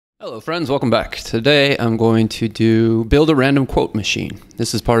Hello friends, welcome back. Today I'm going to build a random quote machine.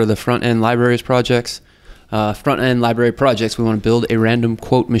 This is part of the front-end libraries projects. Front-end library projects, we want to build a random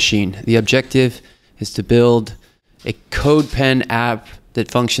quote machine. The objective is to build a CodePen app that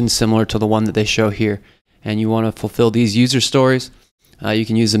functions similar to the one that they show here. And you want to fulfill these user stories. You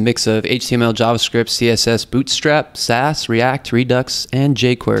can use a mix of HTML, JavaScript, CSS, Bootstrap, Sass, React, Redux, and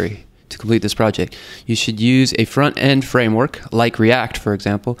jQuery to complete this project. You should use a front-end framework like React, for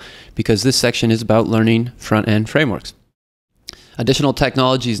example, because this section is about learning front-end frameworks. Additional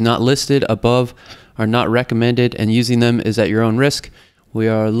technologies not listed above are not recommended, and using them is at your own risk. We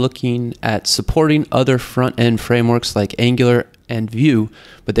are looking at supporting other front-end frameworks like Angular and Vue,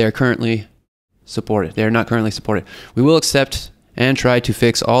 but they are currently supported. They are not currently supported. We will accept and try to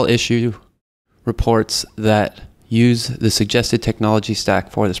fix all issue reports that use the suggested technology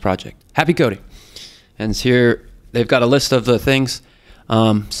stack for this project. Happy coding. And here they've got a list of the things.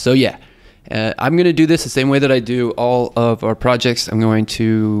 I'm going to do this the same way that I do all of our projects. I'm going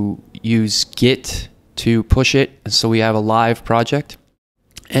to use Git to push it, so we have a live project.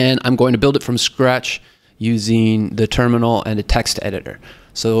 And I'm going to build it from scratch using the terminal and a text editor.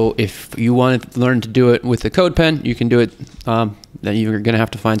 So if you want to learn to do it with the CodePen, you can do it. Then you're going to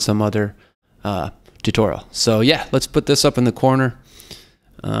have to find some other tutorial. So yeah, let's put this up in the corner.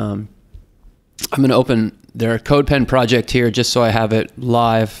 I'm going to open their CodePen project here just so I have it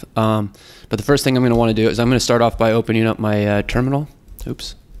live. But the first thing I'm going to want to do is I'm going to start off by opening up my terminal.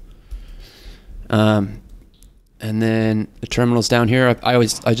 Oops. And then the terminal's down here. I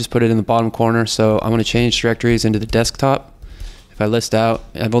just put it in the bottom corner. So I'm going to change directories into the desktop. If I list out,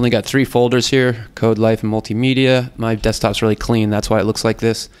 I've only got 3 folders here: Code, Life, and Multimedia. My desktop's really clean. That's why it looks like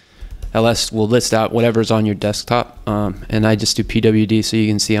this. LS will list out whatever's on your desktop, and I just do pwd so you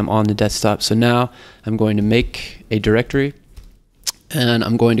can see I'm on the desktop. So now I'm going to make a directory, and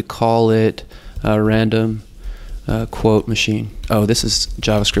I'm going to call it random quote machine. Oh, this is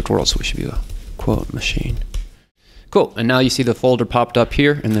JavaScript world, so we should be a quote machine. Cool, and now you see the folder popped up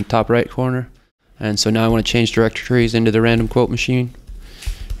here in the top right corner. And so now I want to change directories into the random quote machine.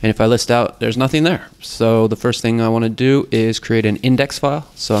 And if I list out, there's nothing there. So the first thing I want to do is create an index file.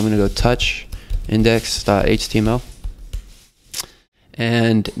 So I'm going to go touch index.html.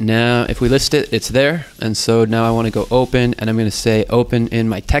 And now if we list it, it's there. And so now I want to go open, and I'm going to say open in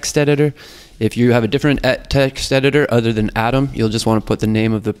my text editor. If you have a different text editor other than Atom, you'll just want to put the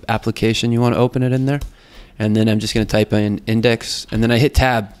name of the application you want to open it in there. And then I'm just going to type in index, and then I hit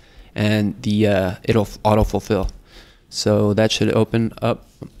tab, and it'll auto-fulfill. So that should open up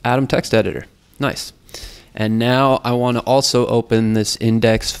Atom text editor. Nice. And now I want to also open this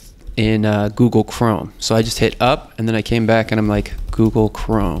index in Google Chrome. So I just hit up, and then I came back and I'm like Google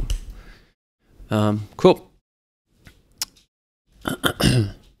Chrome. Cool.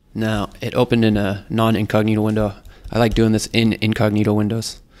 Now it opened in a non-incognito window. I like doing this in incognito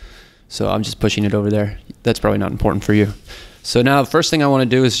windows. So I'm just pushing it over there. That's probably not important for you. So now the first thing I want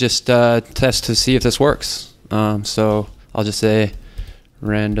to do is just test to see if this works. So I'll just say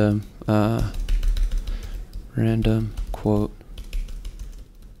random quote,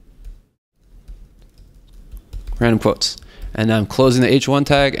 random quotes, and I'm closing the H1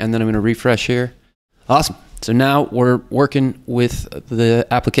 tag, and then I'm going to refresh here. Awesome. So now we're working with the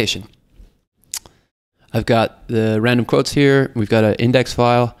application. I've got the random quotes here. We've got an index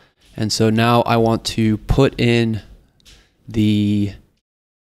file, and so now I want to put in the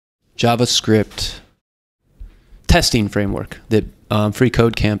JavaScript testing framework that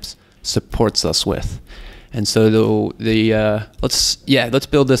FreeCodeCamp supports us with. And so let's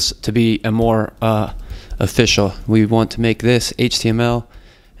build this to be a more official. We want to make this HTML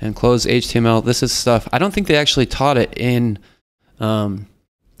and close HTML. This is stuff I don't think they actually taught it in the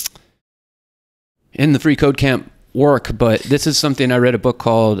FreeCodeCamp work, but this is something I read a book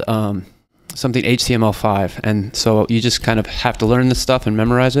called something HTML5, and so you just kind of have to learn this stuff and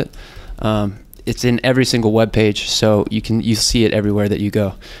memorize it. It's in every single web page, so you see it everywhere that you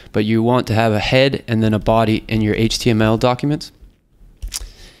go. But you want to have a head and then a body in your HTML documents.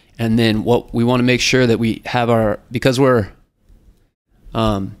 And then what we want to make sure that we have because we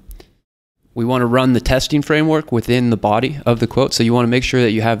want to run the testing framework within the body of the quote. So you want to make sure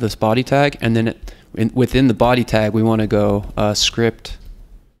that you have this body tag, and then within the body tag we want to go script,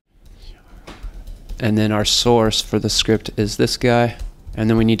 and then our source for the script is this guy, and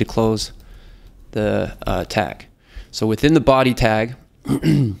then we need to close the tag. So within the body tag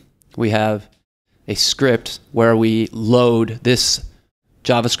we have a script where we load this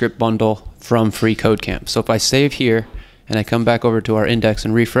JavaScript bundle from FreeCodeCamp. So if I save here and I come back over to our index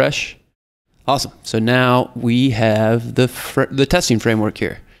and refresh, awesome. So now we have the testing framework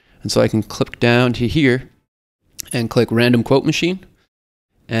here. And so I can click down to here and click random quote machine,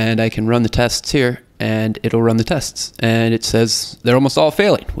 and I can run the tests here, and it'll run the tests. And it says they're almost all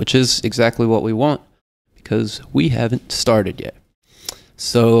failing, which is exactly what we want because we haven't started yet.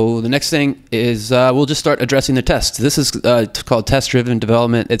 So the next thing is we'll just start addressing the tests. This is called test-driven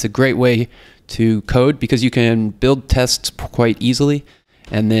development. It's a great way to code because you can build tests quite easily,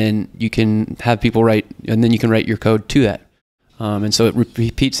 and then you can have people write, and then you can write your code to that. And so it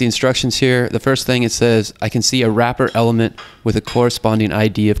repeats the instructions here. The first thing it says, I can see a wrapper element with a corresponding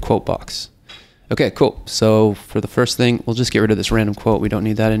ID of quote box. Okay, cool. So for the first thing, we'll just get rid of this random quote. We don't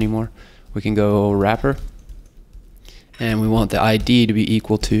need that anymore. We can go wrapper, and we want the ID to be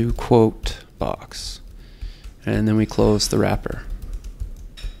equal to quote box. And then we close the wrapper.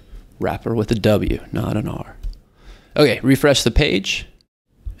 Wrapper with a W, not an R. Okay, refresh the page,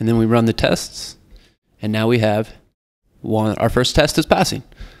 and then we run the tests, and now we have our first test is passing.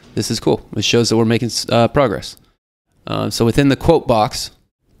 This is cool. It shows that we're making progress. So within the quote box,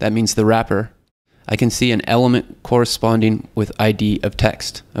 that means the wrapper, I can see an element corresponding with ID of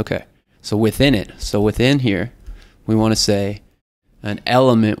text. Okay, so within it, within here, we want to say an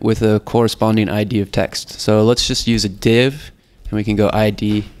element with a corresponding ID of text. So let's just use a div, and we can go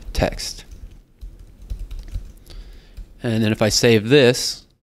ID text. And then if I save this,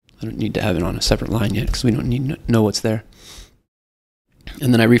 I don't need to have it on a separate line yet because we don't need to know what's there.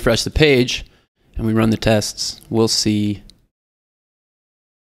 And then I refresh the page and we run the tests. We'll see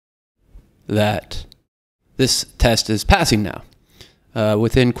that this test is passing now.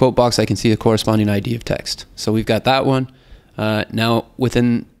 Within quote box, I can see the corresponding ID of text. So we've got that one. Now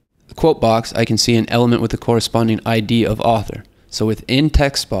within the quote box, I can see an element with the corresponding ID of author. So within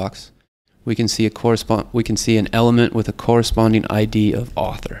text box, we can see an element with a corresponding ID of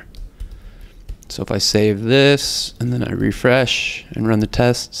author. So if I save this and then I refresh and run the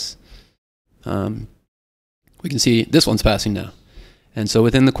tests, we can see this one's passing now. And so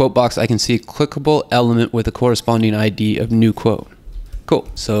within the quote box, I can see a clickable element with a corresponding ID of new quote. Cool.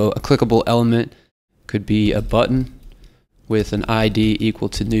 So a clickable element could be a button with an ID equal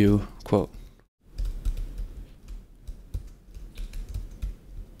to new quote.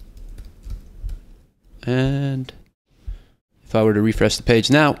 And if I were to refresh the page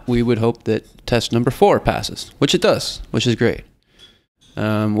now, we would hope that test number 4 passes, which it does, which is great.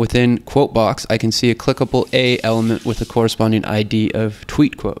 Within quote box, I can see a clickable A element with a corresponding ID of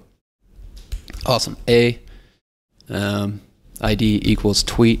tweet quote. Awesome. A ID equals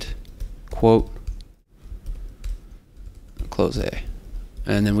tweet quote. Close A.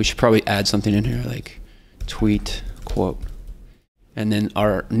 And then we should probably add something in here like tweet quote. And then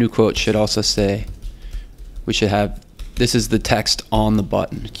our new quote should also say, we should have, this is the text on the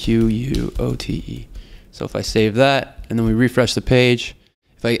button, Q-U-O-T-E. So if I save that and then we refresh the page,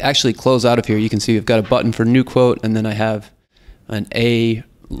 if I actually close out of here, you can see we've got a button for new quote, and then I have an A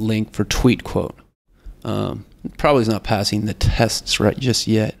link for tweet quote. Probably is not passing the tests right just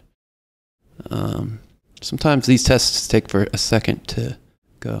yet. Sometimes these tests take for a second to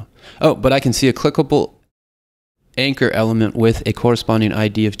go. Oh, but I can see a clickable anchor element with a corresponding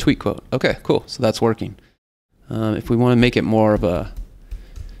ID of tweet quote. Okay, cool. So that's working. If we want to make it more of a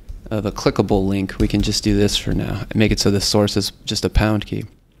clickable link, we can just do this for now and make it so the source is just a pound key.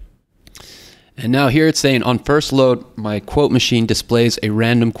 And now here it's saying on first load, my quote machine displays a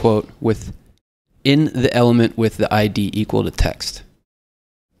random quote within the element with the ID equal to text.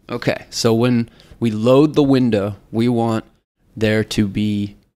 Okay, so when we load the window, we want there to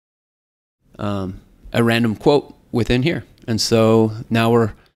be a random quote within here. And so now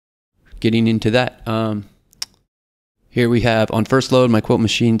we're getting into that. Here we have on first load, my quote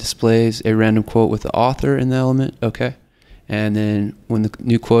machine displays a random quote with the author in the element. Okay. And then when the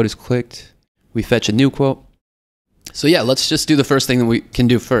new quote is clicked, we fetch a new quote. So yeah, let's just do the first thing that we can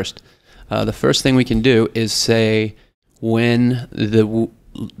do first. The first thing we can do is say when the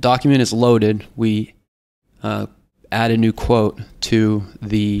document is loaded, we add a new quote to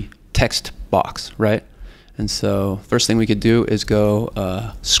the text box, right? And so first thing we could do is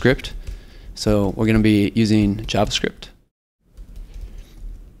go script. So we're going to be using JavaScript.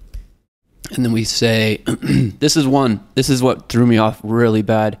 And then we say, this is what threw me off really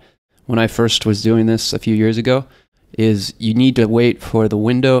bad when I first was doing this a few years ago, is you need to wait for the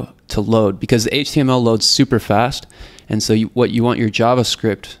window to load because the HTML loads super fast. And so what you want your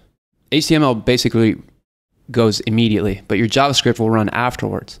JavaScript, HTML basically goes immediately, but your JavaScript will run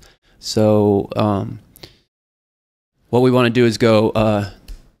afterwards. So what we want to do is go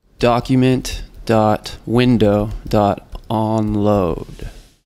document.window.onload.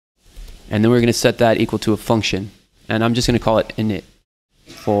 And then we're going to set that equal to a function. And I'm just going to call it init.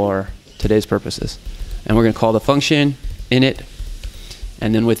 for today's purposes. And we're going to call the function init.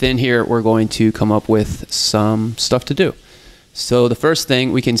 And then within here, we're going to come up with some stuff to do. So the first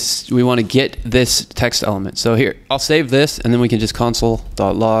thing we want to get this text element. So here, I'll save this, and then we can just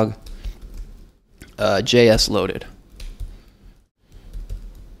console.log JS loaded.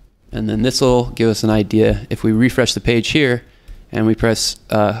 And then this will give us an idea. If we refresh the page here and we press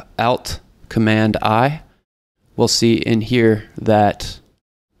Alt Command I, we'll see in here that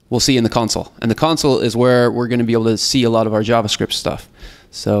we'll see in the console. And the console is where we're going to be able to see a lot of our JavaScript stuff.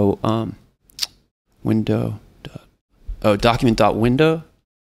 So document.window.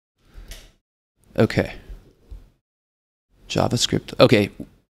 Okay. JavaScript. Okay.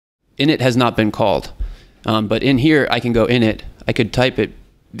 Init has not been called. But in here, I can go init. I could type it.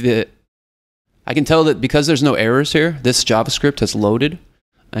 I can tell that because there's no errors here, this JavaScript has loaded.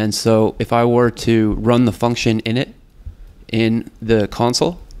 And so if I were to run the function init in the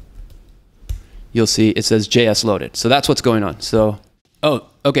console, you'll see it says JS loaded. So that's what's going on. So, oh,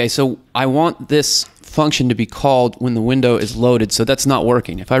 okay. So I want this function to be called when the window is loaded. So that's not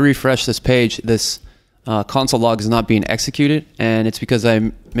working. If I refresh this page, this console log is not being executed. And it's because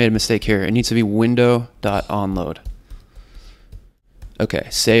I made a mistake here. It needs to be window.onload. Okay,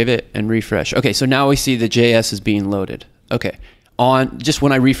 save it and refresh. Okay, so now we see the JS is being loaded. Okay, just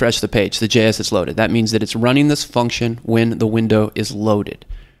when I refresh the page, the JS is loaded. That means that it's running this function when the window is loaded.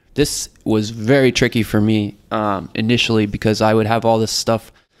 This was very tricky for me initially because I would have all this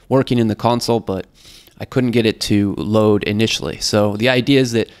stuff working in the console, but I couldn't get it to load initially. So the idea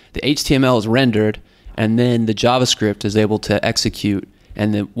is that the HTML is rendered and then the JavaScript is able to execute.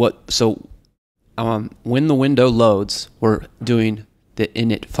 And then when the window loads, we're doing the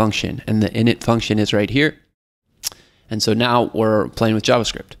init function, and the init function is right here. And so now we're playing with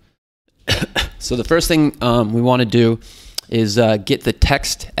JavaScript. So the first thing we want to do is get the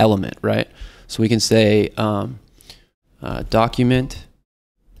text element, right? So we can say document.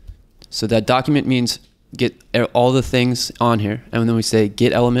 So that document means get all the things on here, and then we say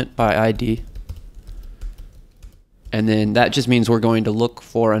get element by ID. And then that just means we're going to look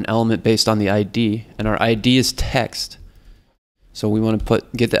for an element based on the ID, and our ID is text. So we want to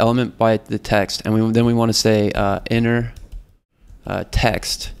get the element by the text, and then we want to say inner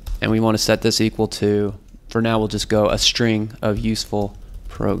text, and we want to set this equal to, for now we'll just go a string of useful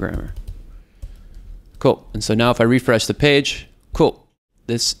programmer. Cool. And so now if I refresh the page, cool,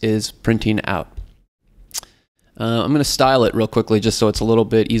 this is printing out. I'm going to style it real quickly just so it's a little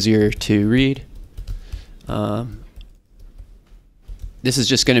bit easier to read. This is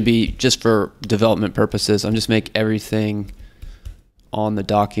just going to be just for development purposes. I'm just make everything on the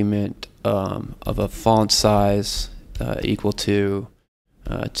document of a font size equal to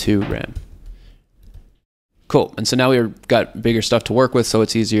 2 rem. Cool. And so now we've got bigger stuff to work with, so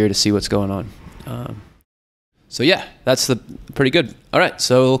it's easier to see what's going on. So yeah, that's pretty good. All right,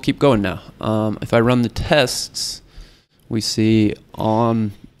 so we'll keep going now. If I run the tests, we see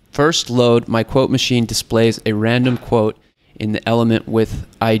on first load, my quote machine displays a random quote in the element with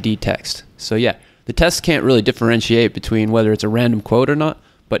ID text. So yeah, the test can't really differentiate between whether it's a random quote or not,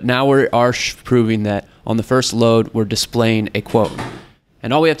 but now we are proving that on the first load, we're displaying a quote.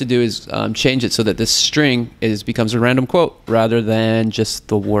 And all we have to do is change it so that this string becomes a random quote rather than just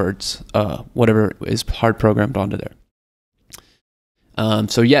the words, whatever is hard programmed onto there.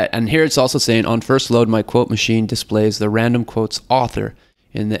 So yeah, and here it's also saying on first load, my quote machine displays the random quotes author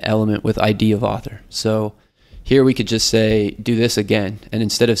in the element with ID of author. So here we could just say, do this again. And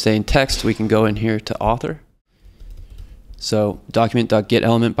instead of saying text, we can go in here to author. So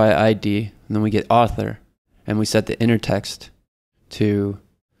document.getElement by ID, and then we get author, and we set the inner text to,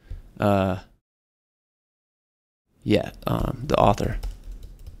 the author.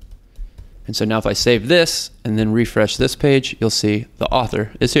 And so now if I save this and then refresh this page, you'll see the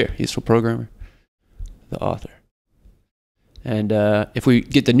author is here. Useful programmer, the author. And if we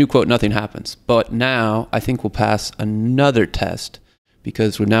get the new quote, nothing happens. But now I think we'll pass another test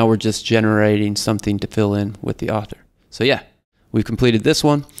because now we're just generating something to fill in with the author. So yeah, we've completed this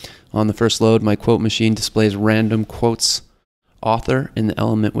one. On the first load, my quote machine displays random quotes author in the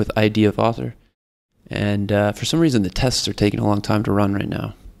element with ID of author. And for some reason, the tests are taking a long time to run right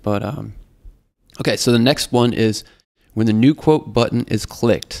now. But okay, so the next one is when the new quote button is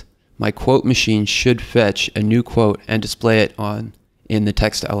clicked, my quote machine should fetch a new quote and display it in the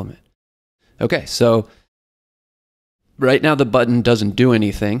text element. Okay, so right now the button doesn't do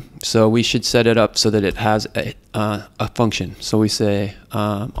anything, so we should set it up so that it has a function. So we say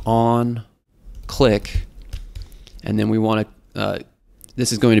on click, and then we want to,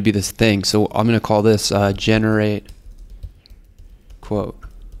 this is going to be this thing, so I'm going to call this generate quote.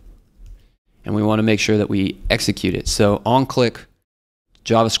 And we want to make sure that we execute it. So on click,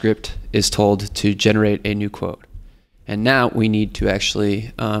 JavaScript is told to generate a new quote. And now we need to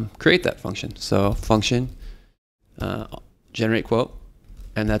actually create that function. So function generate quote,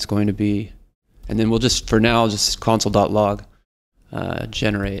 and that's going to be, and then we'll just, for now, just console.log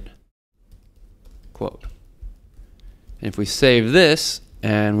generate quote. And if we save this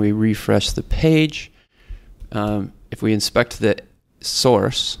and we refresh the page, if we inspect the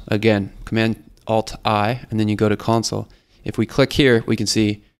source, again, Command Alt I, and then you go to console. If we click here, we can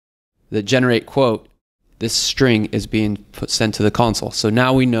see the generate quote, this string is being sent to the console. So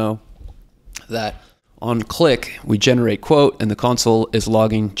now we know that on click, we generate quote, and the console is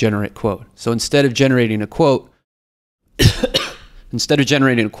logging generate quote. So instead of generating a quote,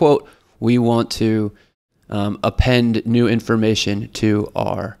 we want to append new information to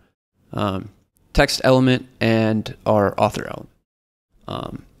our text element and our author element.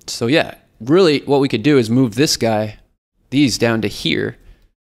 So yeah, really what we could do is move these down to here,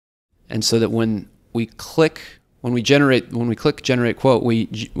 and so that when we click generate quote,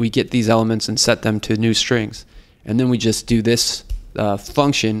 we get these elements and set them to new strings, and then we just do this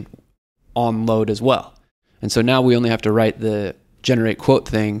function on load as well. And so now we only have to write the generate quote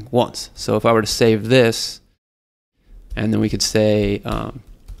thing once. So if I were to save this, and then we could say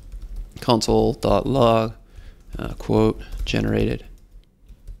console.log quote generated,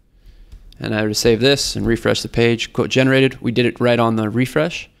 and I were to save this and refresh the page, quote generated, we did it right on the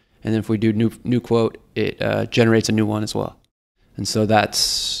refresh. And then if we do new quote, it generates a new one as well. And so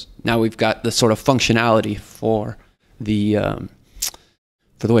that's, now we've got the sort of functionality for the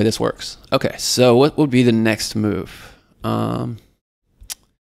way this works. Okay, so what would be the next move? Well,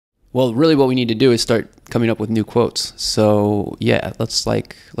 really what we need to do is start coming up with new quotes. So yeah, let's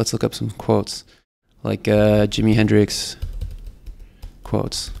look up some quotes, like Jimi Hendrix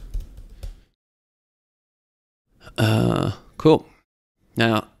quotes. Cool.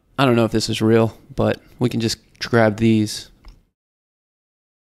 Now, I don't know if this is real, but we can just grab these.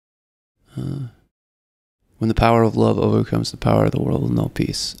 When the power of love overcomes the power of the world will know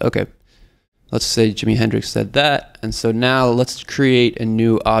peace. Okay, let's say Jimi Hendrix said that, and so now let's create a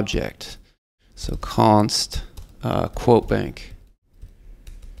new object. So const quote bank.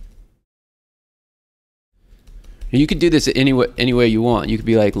 You could do this any way you want. You could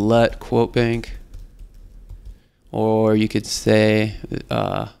be like let quote bank, or you could say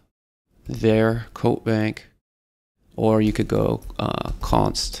there quote bank, or you could go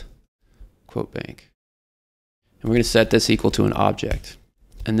const quote bank. And we're going to set this equal to an object.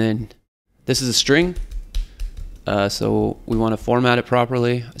 And then this is a string, so we want to format it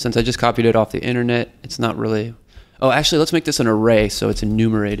properly. Since I just copied it off the internet, it's not really, oh actually let's make this an array so it's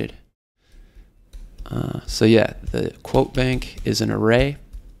enumerated. So yeah, the quote bank is an array.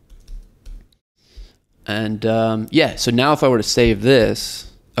 And yeah, so now if I were to save this,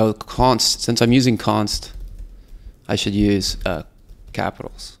 const, since I'm using const, I should use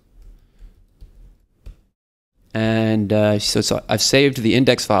capitals. And so I've saved the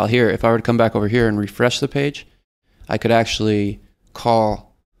index file here. If I were to come back over here and refresh the page, I could actually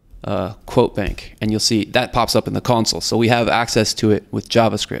call quote bank, and you'll see that pops up in the console. So we have access to it with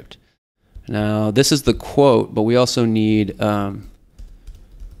JavaScript. Now this is the quote, but we also need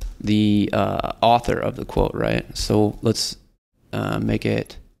the author of the quote, right? So let's make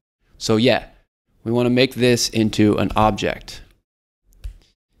it, so yeah, we want to make this into an object.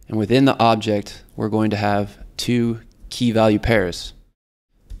 And within the object, we're going to have two key value pairs.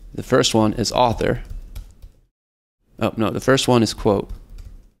 The first one is author. Oh, no, the first one is quote.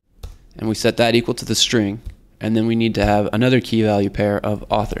 And we set that equal to the string. And then we need to have another key value pair of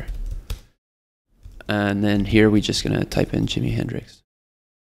author. And then here we're just going to type in Jimi Hendrix.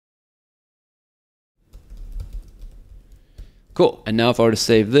 Cool. And now if I were to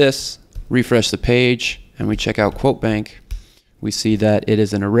save this, refresh the page, and we check out quote bank, we see that it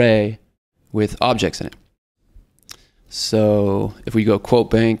is an array with objects in it. So if we go quote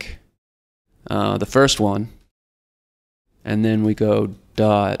bank, the first one, and then we go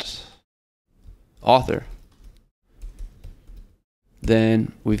dot author,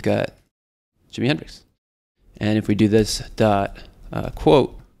 then we've got Jimi Hendrix. And if we do this dot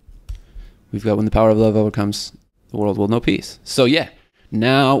quote, we've got when the power of love overcomes the world will know peace. So yeah,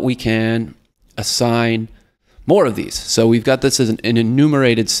 now we can assign more of these. So we've got this as an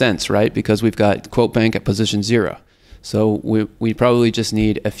enumerated sense, right? Because we've got quote bank at position 0. So we probably just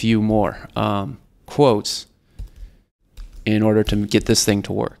need a few more quotes in order to get this thing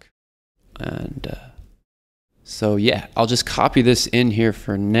to work. And so yeah, I'll just copy this in here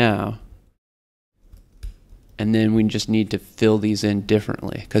for now. and then we just need to fill these in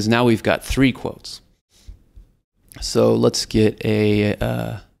differently because now we've got 3 quotes. So let's get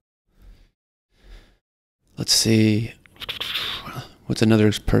a, let's see, what's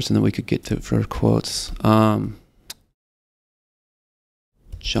another person that we could get to for quotes?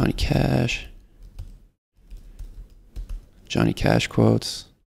 Johnny Cash. Johnny Cash quotes.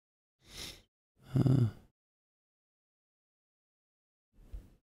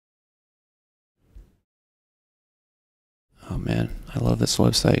 Oh man, I love this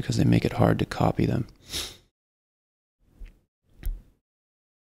website because they make it hard to copy them.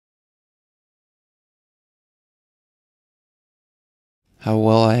 How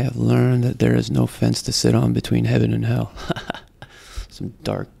well I have learned that there is no fence to sit on between heaven and hell. Some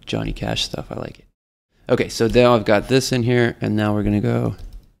dark Johnny Cash stuff. I like it. Okay, so now I've got this in here, and now we're going to go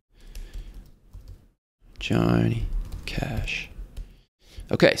Johnny Cash.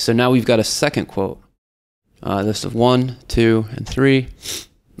 Okay, so now we've got a second quote. This is 1, 2, and 3.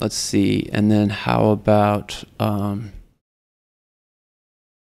 Let's see. And then how about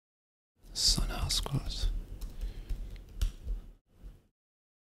Sunhouse quotes?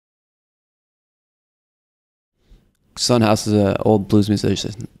 Sunhouse is an old blues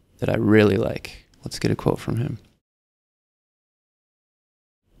musician that I really like. Let's get a quote from him.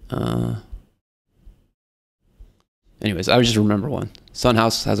 Anyways, I just remember one.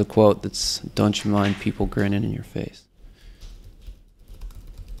 Sunhouse has a quote that's, "Don't you mind people grinning in your face."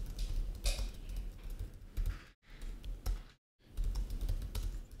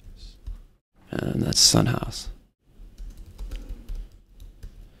 And that's Sunhouse.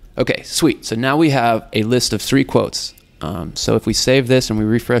 Okay, sweet. So now we have a list of 3 quotes. So if we save this and we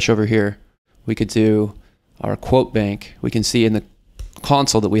refresh over here, we could do our quote bank. We can see in the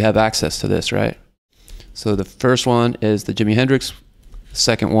console that we have access to this, right? So the first one is the Jimi Hendrix, the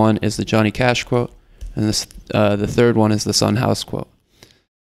second one is the Johnny Cash quote, and the third one is the Sunhouse quote.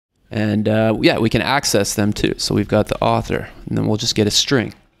 And yeah, we can access them too. So we've got the author, and then we'll just get a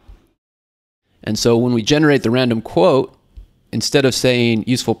string. And so when we generate the random quote, instead of saying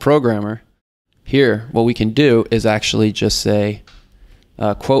useful programmer, here what we can do is actually just say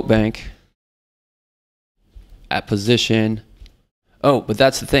quote bank at position. Oh, but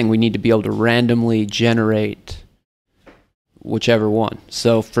that's the thing. We need to be able to randomly generate whichever one.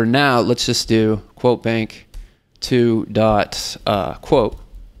 So for now, let's just do quote bank 2 dot quote.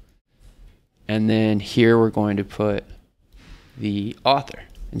 And then here we're going to put the author.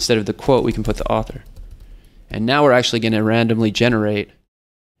 Instead of the quote, we can put the author. And now we're actually going to randomly generate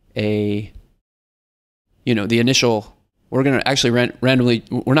a, you know, the initial, we're going to actually randomly,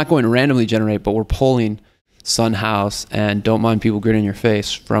 we're not going to randomly generate, but we're pulling Sunhouse and Don't Mind People Grin in Your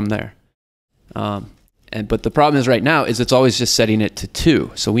Face from there. But the problem is right now is it's always just setting it to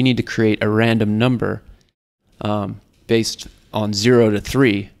 2. So we need to create a random number based on 0 to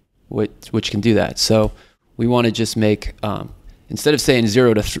 3, which can do that. So we want to just make, instead of saying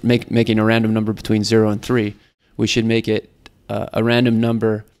 0 to making a random number between 0 and 3, we should make it a random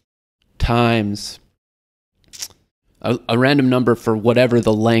number times a random number for whatever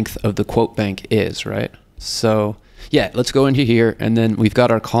the length of the quote bank is, right? So yeah, let's go into here, and then we've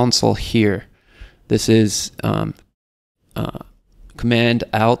got our console here. This is Command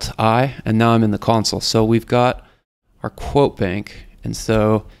Alt I, and now I'm in the console. So we've got our quote bank, and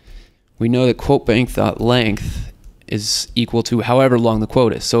so we know that quote bank.length is equal to however long the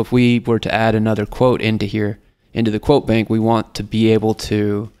quote is. So if we were to add another quote into here, into the quote bank, we want to be able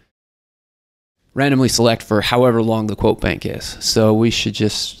to randomly select for however long the quote bank is. So we should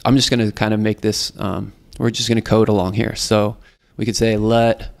just, I'm just going to kind of make this, we're just going to code along here. So we could say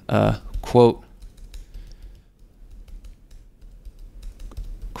let quote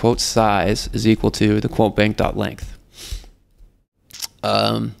size is equal to the quote bank.length.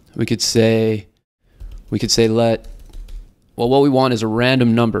 We could say let, well, what we want is a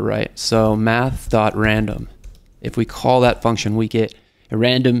random number, right? So math.random. If we call that function, we get a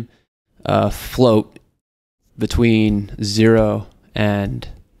random float between 0 and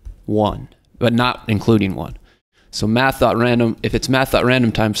 1, but not including 1. So math.random, if it's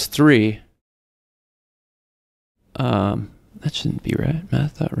math.random times 3, that shouldn't be right.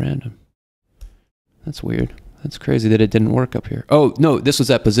 Math.random. That's weird. That's crazy that it didn't work up here. Oh, no, this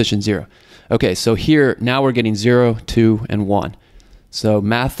was at position 0. Okay, so here, now we're getting 0, 2, and 1. So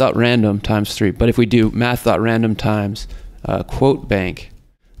math.random times 3. But if we do math.random times quote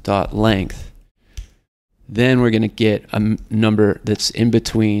bank.length, then we're going to get a number that's in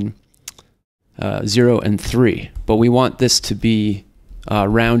between 0 and 3. But we want this to be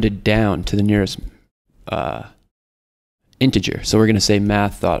rounded down to the nearest integer. So we're going to say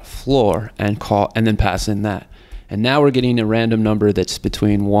math.floor and then pass in that. And now we're getting a random number that's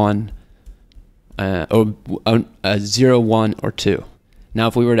between 0, 1, or 2. Now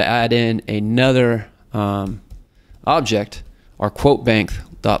if we were to add in another object, our quote bank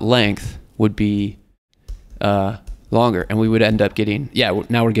dot length would be longer, and we would end up getting,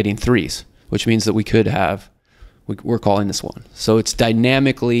 now we're getting 3s, which means that we could have, we're calling this 1. So it's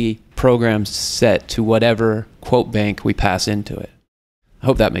dynamically programmed set to whatever quote bank we pass into it. I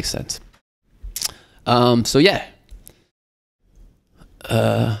hope that makes sense. So yeah.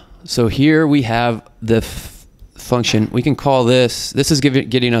 So here we have the function. We can call this is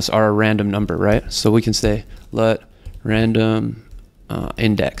getting us our random number, right? So we can say let random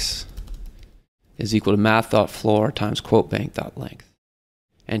index is equal to math.floor times quotebank.length.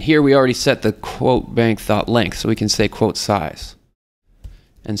 And here we already set the quotebank.length, so we can say quote size.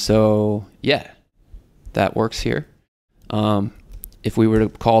 And so, yeah, that works here. If we were to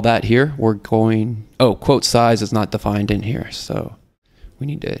call that here, we're going, quote size is not defined in here, so we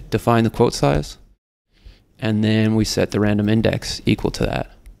need to define the quote size. And then we set the random index equal to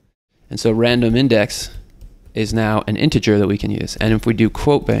that. And so random index is now an integer that we can use. And if we do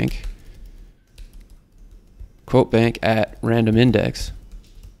quote bank at random index,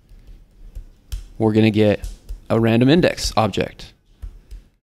 we're going to get a random index object.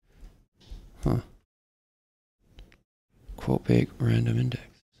 Quote bank random index.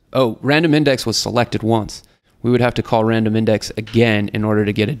 Random index was selected once. We would have to call random index again in order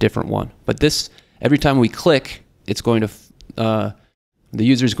to get a different one. But this, every time we click, it's going to, the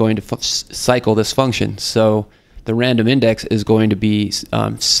user is going to cycle this function. So the random index is going to be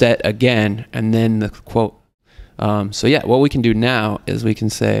set again, and then the quote. So yeah, what we can do now is we can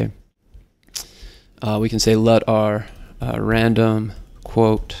say let our random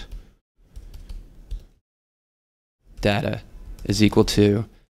quote data is equal to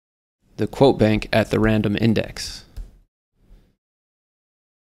the quote bank at the random index.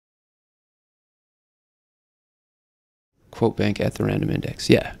 Quote bank at the random index,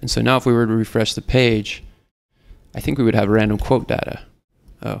 yeah. And so now if we were to refresh the page, I think we would have random quote data.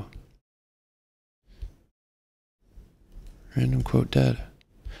 Random quote data.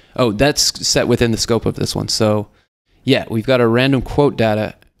 That's set within the scope of this one. So yeah, we've got our random quote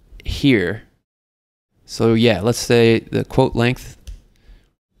data here. So yeah, let's say the quote length,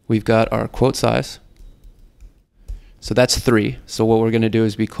 we've got our quote size. So that's 3. So what we're going to do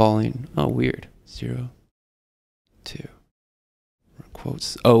is be calling, 0, 2.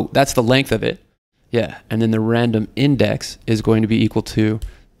 Quotes. That's the length of it. Yeah, and then the random index is going to be equal to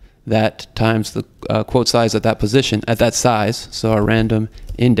that times the quote size at that position, at that size. So our random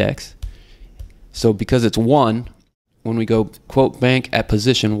index. So because it's 1, when we go quote bank at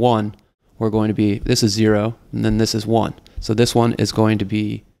position 1, we're going to be, this is 0, and then this is 1. So this one is going to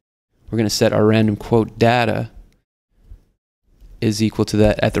be, we're going to set our random quote data is equal to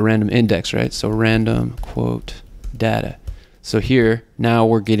that at the random index, right? So random quote data. So here, now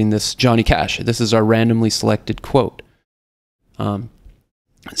we're getting this Johnny Cash. This is our randomly selected quote.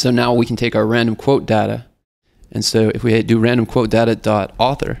 So now we can take our random quote data, and so if we do random quote data dot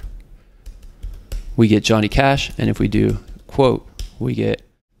author, we get Johnny Cash, and if we do quote, we get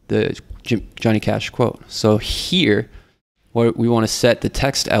the Johnny Cash quote. So here, what we want to set the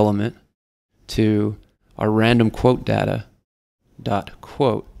text element to our random quote data dot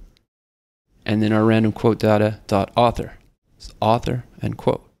quote, and then our random quote data dot author. So author and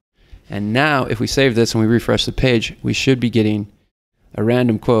quote. And now if we save this and we refresh the page, we should be getting a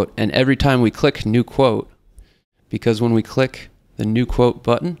random quote. And every time we click new quote, because when we click the new quote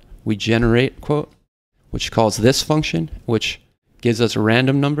button, we generate quote, which calls this function, which gives us a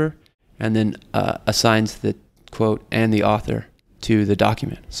random number and then assigns the quote and the author to the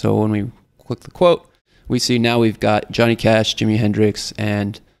document. So when we click the quote, we see now we've got Johnny Cash, Jimi Hendrix,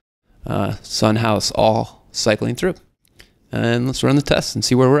 and Son House all cycling through. And let's run the test and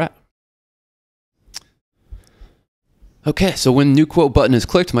see where we're at. Okay, so when new quote button is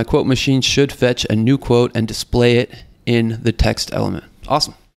clicked, my quote machine should fetch a new quote and display it in the text element.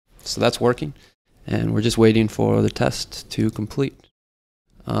 Awesome. So that's working. And we're just waiting for the test to complete.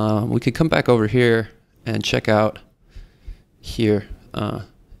 We could come back over here and check out here.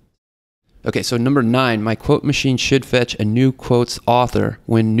 Okay, so number 9, my quote machine should fetch a new quote's author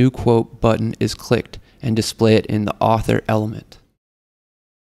when new quote button is clicked and display it in the author element.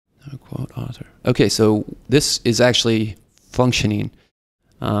 No quote author. Okay, so this is actually functioning.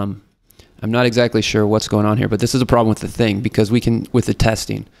 I'm not exactly sure what's going on here, but this is a problem with the thing because we can, with the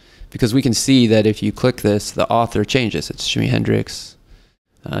testing, because we can see that if you click this, the author changes. It's Jimi Hendrix.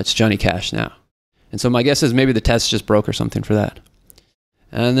 It's Johnny Cash now. And so my guess is maybe the test just broke or something for that.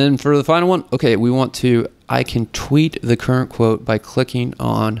 And then for the final one, okay, I can tweet the current quote by clicking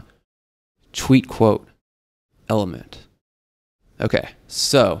on tweet quote element. Okay,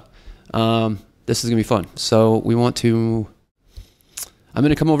 so this is gonna be fun. So I'm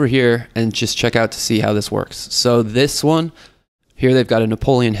gonna come over here and just check out to see how this works. So this one here, they've got a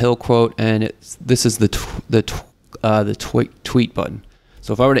Napoleon Hill quote, and this is the tweet button.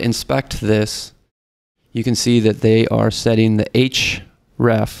 So if I were to inspect this, you can see that they are setting the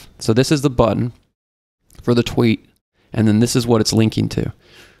href. So this is the button for the tweet, and then this is what it's linking to.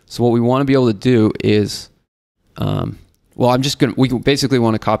 So what we want to be able to do is, we basically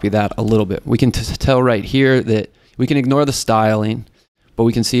want to copy that a little bit. We can tell right here that we can ignore the styling, but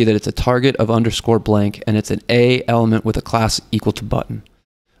we can see that it's a target of underscore blank, and it's an A element with a class equal to button.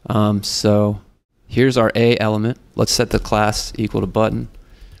 So here's our A element. Let's set the class equal to button.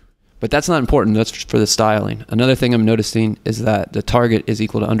 But that's not important, that's for the styling. Another thing I'm noticing is that the target is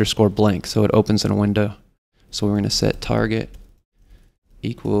equal to underscore blank, so it opens in a window. So we're gonna set target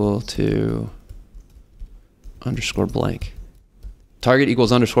equal to underscore blank. Target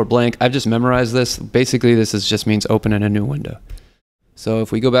equals underscore blank. I've just memorized this. Basically, this just means open in a new window. So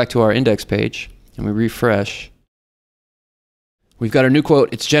if we go back to our index page and we refresh, we've got our new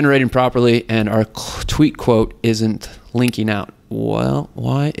quote. It's generating properly, and our tweet quote isn't linking out. Well,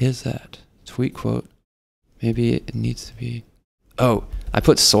 why is that? Tweet quote. Maybe it needs to be... Oh, I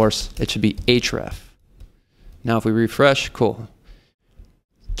put source. It should be href. Now if we refresh, cool.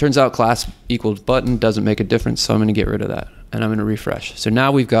 Turns out class equals button doesn't make a difference, so I'm going to get rid of that. And I'm going to refresh. So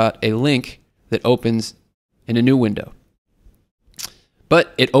now we've got a link that opens in a new window.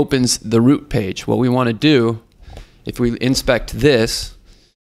 But it opens the root page. What we want to do, if we inspect this,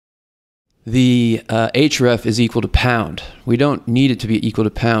 the href is equal to pound. We don't need it to be equal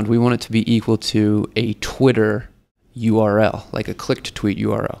to pound. We want it to be equal to a Twitter URL, like a clicked tweet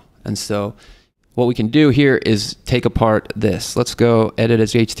URL. And so what we can do here is take apart this. Let's go edit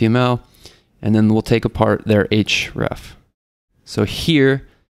as HTML, and then we'll take apart their href. So here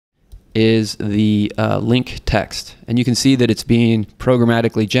is the link text, and you can see that it's being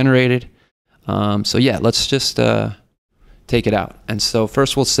programmatically generated. So yeah, let's just take it out. And so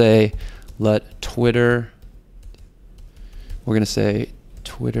first we'll say let Twitter, we're going to say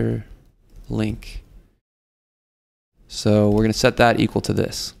Twitter link. So we're going to set that equal to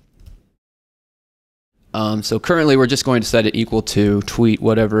this. So currently we're just going to set it equal to tweet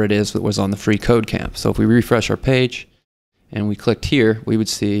whatever it is that was on the free code camp. So if we refresh our page and we clicked here, we would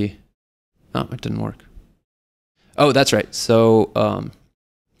see, oh, it didn't work. Oh, that's right. So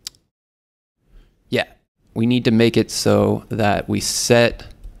yeah, we need to make it so that we set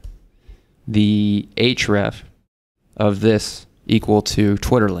the href of this equal to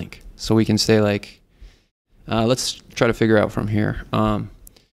Twitter link. So we can say like, let's try to figure out from here.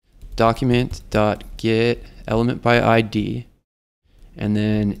 Document.get element by ID, and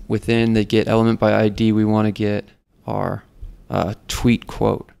then within the get element by ID, we want to get our tweet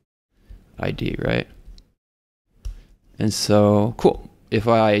quote ID, right? And so, cool. If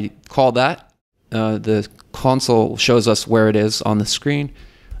I call that, the console shows us where it is on the screen.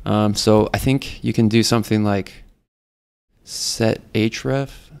 So I think you can do something like set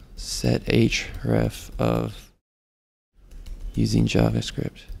href of using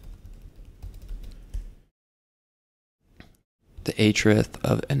JavaScript. The href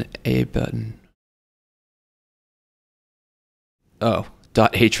of an A button. Oh,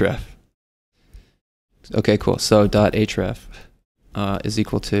 .href. Okay, cool. So .href is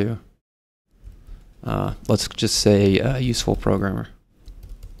equal to, let's just say useful programmer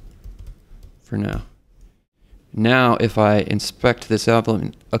for now. Now, if I inspect this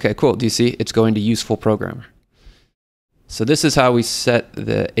element, okay, cool. Do you see? It's going to useful programmer. So this is how we set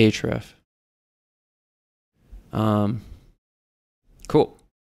the href. Cool.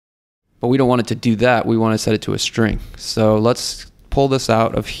 But we don't want it to do that. We want to set it to a string. So let's pull this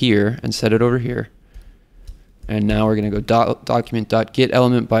out of here and set it over here. And now we're going to go document.get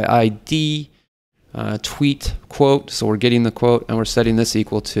element by ID, tweet quote. So we're getting the quote, and we're setting this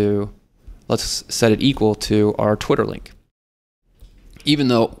equal to, let's set it equal to our Twitter link. Even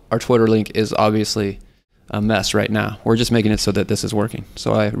though our Twitter link is obviously a mess right now, we're just making it so that this is working.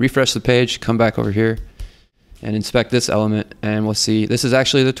 So I refresh the page, come back over here, and inspect this element, and we'll see this is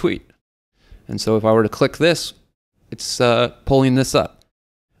actually the tweet. And so if I were to click this, it's pulling this up.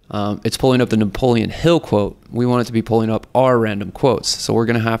 It's pulling up the Napoleon Hill quote. We want it to be pulling up our random quotes. So we're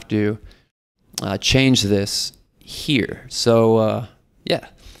going to have to change this here. So yeah,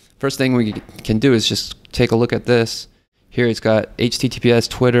 first thing we can do is just take a look at this. Here it's got HTTPS,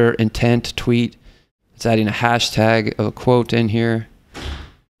 Twitter, intent, tweet. It's adding a hashtag of a quote in here.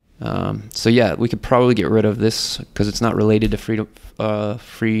 So yeah, we could probably get rid of this because it's not related to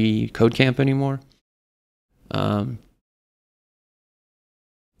free code camp anymore.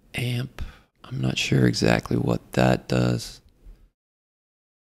 Amp, I'm not sure exactly what that does.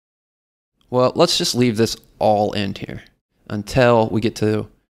 Well, let's just leave this all in here until we get to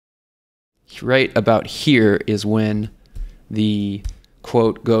right about here is when the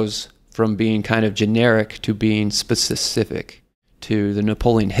quote goes from being kind of generic to being specific to the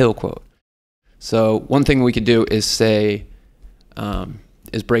Napoleon Hill quote. So one thing we could do is say,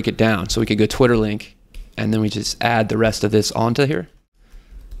 is break it down. So we could go Twitter link, and then we just add the rest of this onto here,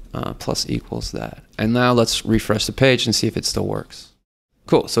 plus equals that. And now let's refresh the page and see if it still works.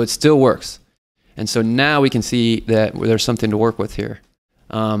 Cool, so it still works. And so now we can see that there's something to work with here.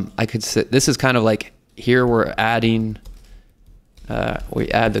 I could say, this is kind of like here we're adding, we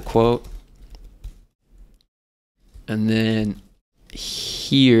add the quote, and then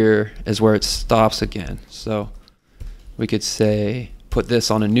here is where it stops again. So we could say, put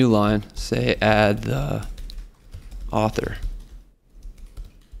this on a new line, say add the author.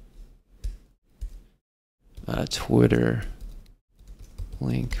 Twitter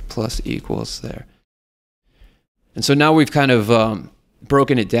link plus equals there. And so now we've kind of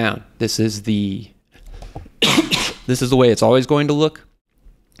broken it down. This is the this is the way it's always going to look.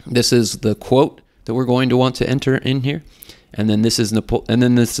 This is the quote that we're going to want to enter in here, and then this is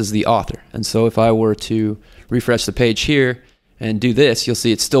this is the author. And so if I were to refresh the page here and do this, you'll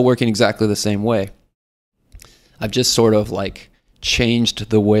see it's still working exactly the same way. I've just sort of like changed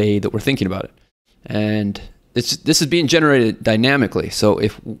the way that we're thinking about it, and this is being generated dynamically. So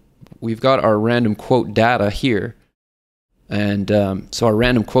if we've got our random quote data here, and so our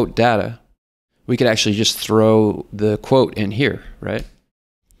random quote data, we could actually just throw the quote in here, right?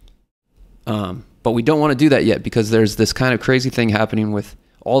 But we don't want to do that yet because there's this kind of crazy thing happening with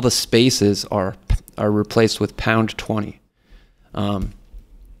all the spaces are replaced with #20.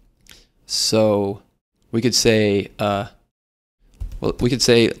 So we could say,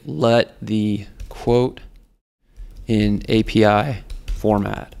 let the quote in API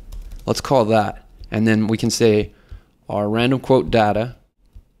format. Let's call that, and then we can say our random quote data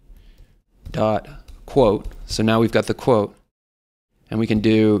dot quote. So now we've got the quote, and we can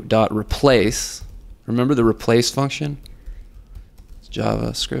do dot replace. Remember the replace function? It's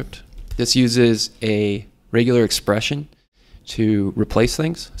JavaScript. This uses a regular expression to replace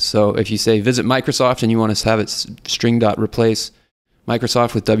things. So if you say visit Microsoft and you want to have it string dot replace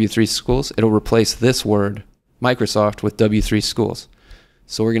Microsoft with W3 schools, it'll replace this word Microsoft with W3 schools.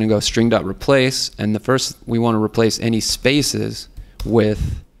 So we're going to go string dot replace, and the first we want to replace any spaces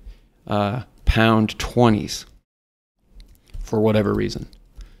with #20s for whatever reason.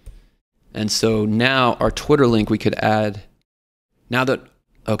 And so now our Twitter link we could add. Now that,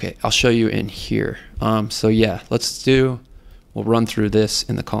 okay, I'll show you in here. So yeah, we'll run through this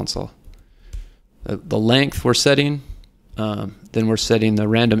in the console. The length we're setting, then we're setting the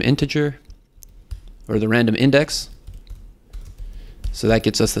random integer or the random index. So that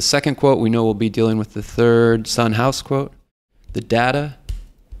gets us the second quote. We know we'll be dealing with the third Son House quote. The data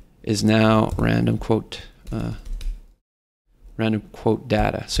is now random quote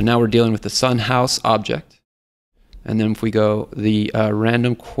data. So now we're dealing with the Son House object. And then if we go the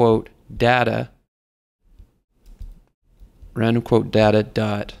random quote data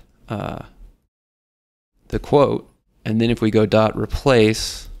dot the quote, and then if we go dot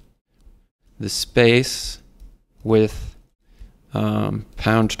replace the space with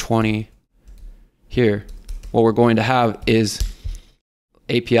 #20 here, what we're going to have is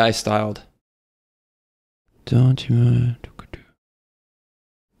API styled. Don't you want to do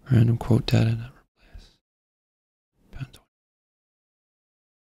random quote data dot replace #20.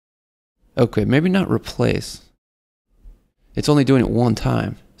 Okay, maybe not replace. It's only doing it one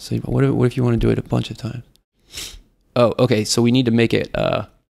time. So what if you want to do it a bunch of times? Oh, okay, so we need to make it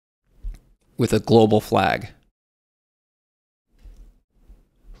with a global flag.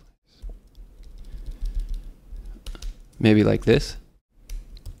 Maybe like this.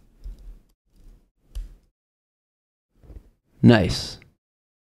 Nice.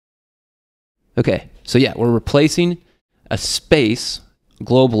 Okay, so yeah, we're replacing a space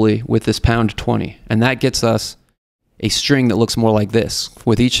globally with this #20, and that gets us a string that looks more like this,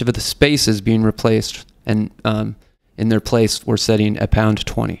 with each of the spaces being replaced, and in their place we're setting a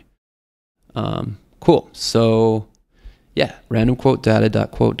 #20. Cool. So yeah, random quote data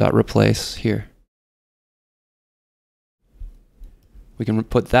dot quote dot replace here. We can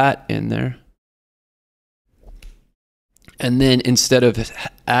put that in there. And then instead of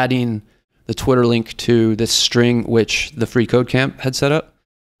adding the Twitter link to this string which the free code camp had set up,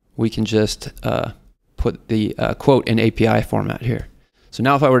 we can just put the quote in API format here. So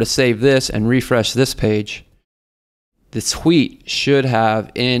now if I were to save this and refresh this page, the tweet should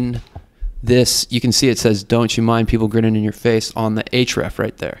have in this, you can see it says, "Don't you mind people grinning in your face" on the href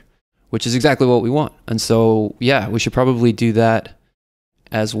right there, which is exactly what we want. And so, yeah, we should probably do that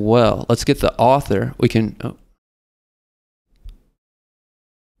as well. Let's get the author. We can, oh.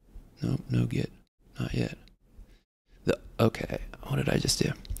 No get, not yet. Okay, what did I just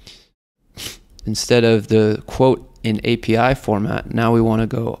do? Instead of the quote in API format, now we want to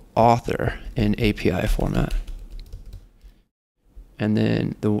go author in API format. And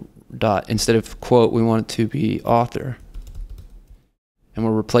then the dot, instead of quote, we want it to be author. And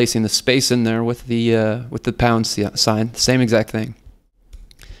we're replacing the space in there with the pound sign, same exact thing.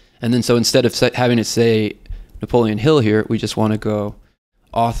 And then so instead of having it say Napoleon Hill here, we just want to go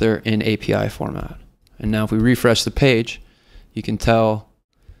author in API format. And now if we refresh the page, you can tell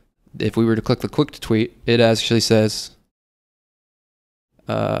if we were to click the quick to tweet, it actually says,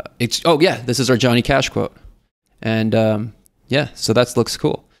 oh yeah, this is our Johnny Cash quote. And yeah, so that looks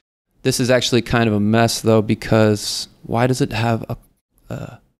cool. This is actually kind of a mess though, because why does it have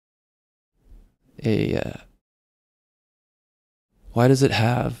why does it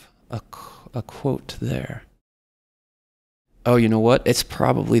have a quote there? Oh, you know what? It's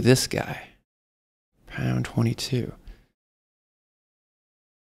probably this guy, pound 22.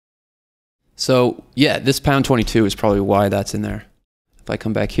 So yeah, this pound 22 is probably why that's in there. If I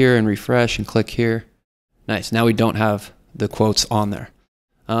come back here and refresh and click here, nice. Now we don't have the quotes on there.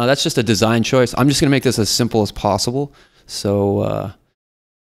 That's just a design choice. I'm just gonna make this as simple as possible, so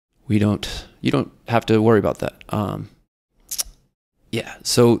you don't have to worry about that. Yeah,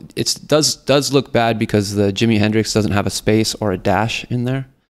 so it does look bad because the Jimi Hendrix doesn't have a space or a dash in there.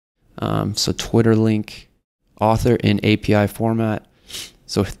 So Twitter link, author in API format.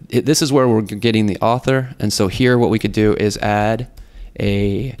 So this is where we're getting the author. And so here what we could do is add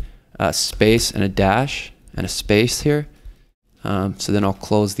a space and a dash and a space here. So then I'll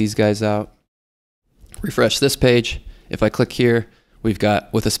close these guys out. Refresh this page. If I click here, we've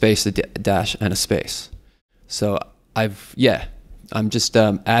got with a space, a dash, and a space. So I'm just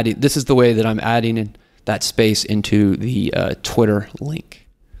adding, this is the way that I'm adding in that space into the Twitter link.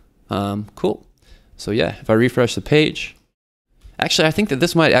 Cool. So yeah, if I refresh the page, actually I think that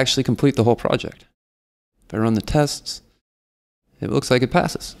this might actually complete the whole project. If I run the tests, it looks like it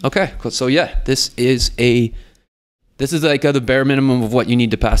passes. Okay, cool. So yeah, this is like the bare minimum of what you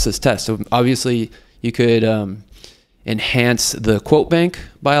need to pass this test. So obviously you could enhance the quote bank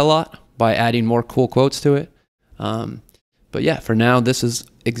by a lot by adding more cool quotes to it. But yeah, for now, this is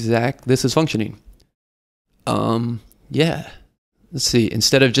functioning. Yeah, let's see.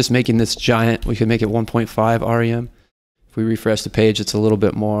 Instead of just making this giant, we could make it 1.5 REM. If we refresh the page, it's a little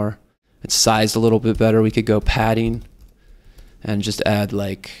bit more, it's sized a little bit better. We could go padding and just add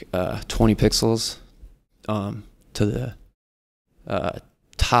like 20 pixels to the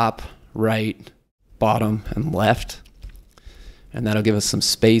top, right, bottom, and left. And that'll give us some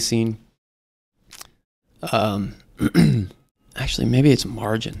spacing. Actually, maybe it's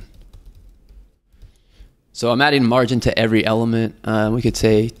margin. So I'm adding margin to every element. We could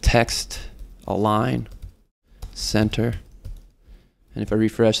say text, align, center. And if I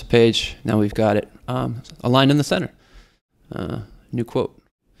refresh the page, now we've got it aligned in the center. New quote,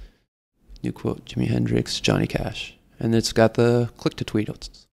 Jimi Hendrix, Johnny Cash. And it's got the click to tweet.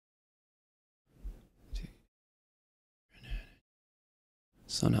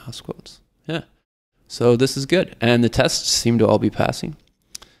 Sunhouse quotes. Yeah. So this is good. And the tests seem to all be passing.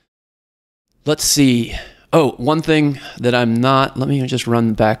 Let's see. Oh, one thing that I'm not, let me just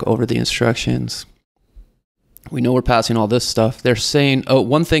run back over the instructions. We know we're passing all this stuff. They're saying, oh,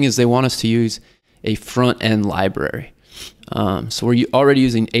 one thing is they want us to use a front-end library. So we're already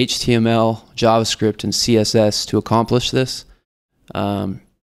using HTML, JavaScript, and CSS to accomplish this.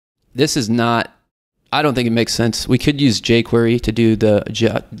 This is not, I don't think it makes sense. We could use jQuery to do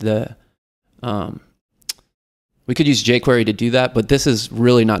we could use jQuery to do that, but this is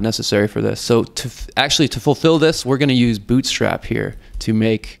really not necessary for this. So to fulfill this, we're going to use Bootstrap here to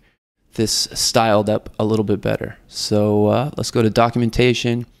make this styled up a little bit better. So let's go to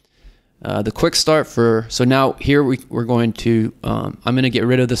documentation. The quick start so now here we're going to, I'm going to get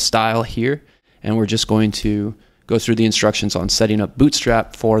rid of the style here, and we're just going to go through the instructions on setting up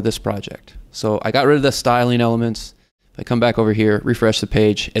Bootstrap for this project. So I got rid of the styling elements. If I come back over here, refresh the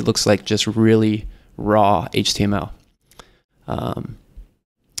page, it looks like just really raw HTML.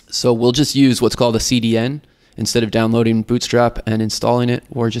 So we'll just use what's called a CDN. Instead of downloading Bootstrap and installing it,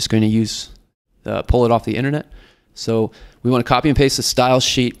 we're just going to pull it off the internet. So we want to copy and paste the style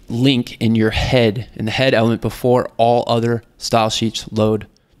sheet link in your head, in the head element, before all other style sheets load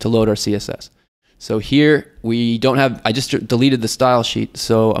to load our CSS. So here we don't have, I just deleted the style sheet,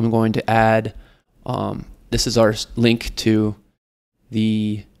 so I'm going to add, this is our link to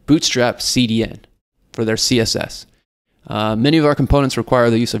the Bootstrap CDN for their CSS. Many of our components require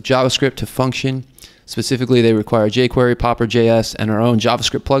the use of JavaScript to function. Specifically, they require jQuery, Popper.js, and our own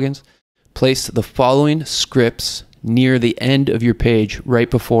JavaScript plugins. Place the following scripts near the end of your page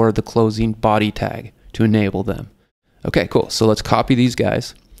right before the closing body tag to enable them. Okay, cool. So let's copy these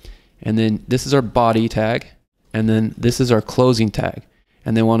guys. And then this is our body tag. And then this is our closing tag.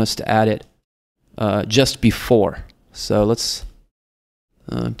 And they want us to add it just before. So let's,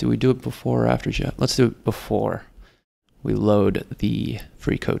 do we do it before or after? Let's do it before we load the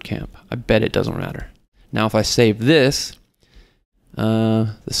free code camp. I bet it doesn't matter. Now if I save this,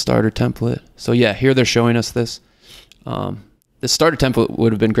 the starter template. So yeah, here they're showing us this. The starter template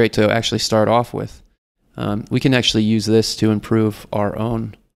would have been great to actually start off with. We can actually use this to improve our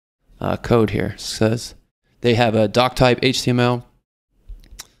own code here. It says they have a doc type HTML.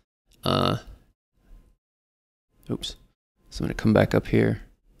 Oops. So I'm going to come back up here.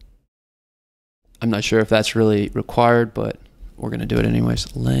 I'm not sure if that's really required, but we're going to do it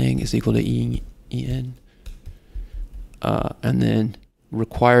anyways. Lang is equal to en. And then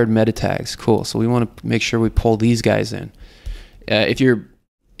required meta tags. Cool. So we want to make sure we pull these guys in. If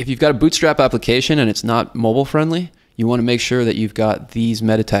you've got a Bootstrap application and it's not mobile friendly, you want to make sure that you've got these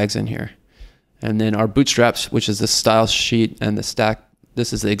meta tags in here. And then our Bootstraps, which is the style sheet and the stack,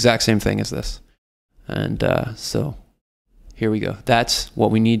 this is the exact same thing as this. And so here we go. That's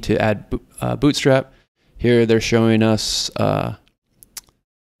what we need to add Bootstrap. Here they're showing us, oh,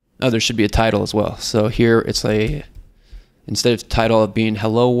 there should be a title as well. So here it's a, instead of title of being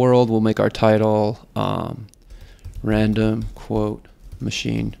Hello World, we'll make our title random quote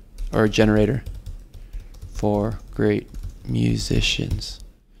machine or generator for great musicians.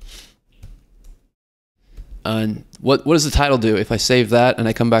 And what does the title do? If I save that and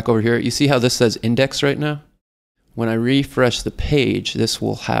I come back over here, you see how this says index right now? When I refresh the page, this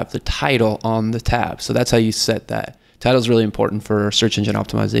will have the title on the tab. So that's how you set that. Title is really important for search engine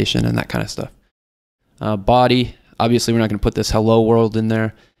optimization and that kind of stuff. Body, obviously we're not going to put this hello world in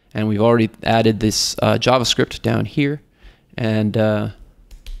there. And we've already added this JavaScript down here. And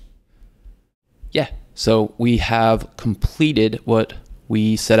yeah, so we have completed what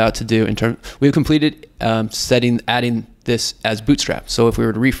we set out to do in terms, we've completed adding this as Bootstrap. So if we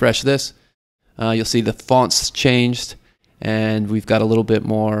were to refresh this, you'll see the fonts changed and we've got a little bit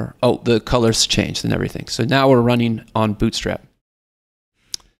more, oh, the colors changed and everything. So now we're running on Bootstrap.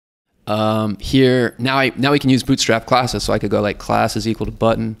 Here, now we can use Bootstrap classes. So I could go like class is equal to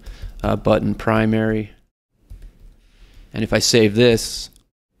button, button primary. And if I save this,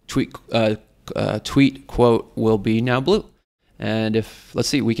 tweet quote will be now blue. And if, let's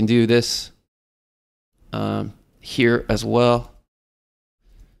see, we can do this here as well.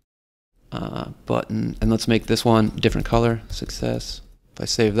 Button, and let's make this one different color, success. If I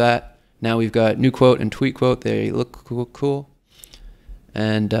save that, now we've got new quote and tweet quote. They look cool.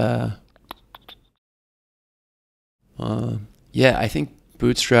 And yeah, I think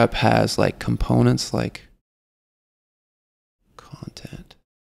Bootstrap has like components like content.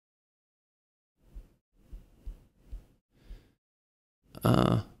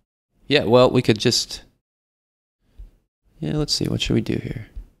 Yeah, well, we could just, yeah, let's see, what should we do here?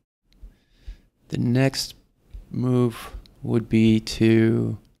 The next move would be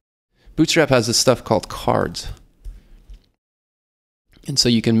to, Bootstrap has this stuff called cards. And so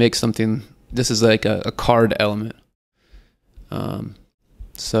you can make something, this is like a card element.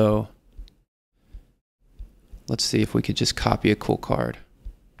 So let's see if we could just copy a cool card.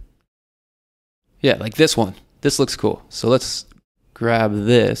 Yeah, like this one. This looks cool. So let's grab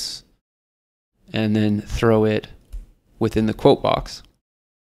this and then throw it within the quote box.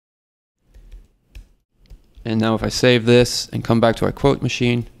 And now if I save this and come back to our quote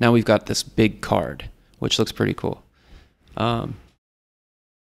machine, now we've got this big card, which looks pretty cool. Now,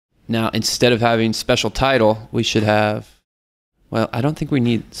 instead of having special title, we should have, well, I don't think we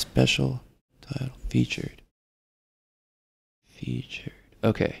need special title, featured.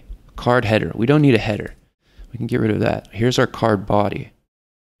 Okay, card header. We don't need a header. We can get rid of that. Here's our card body.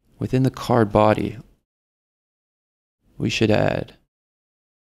 Within the card body, we should add,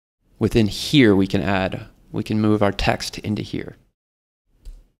 within here we can move our text into here.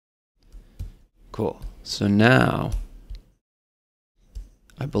 Cool. So now,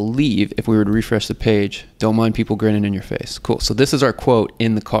 I believe if we were to refresh the page, don't mind people grinning in your face. Cool. So this is our quote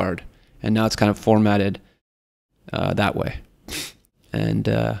in the card. And now it's kind of formatted that way. And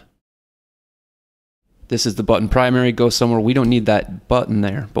this is the button primary, go somewhere. We don't need that button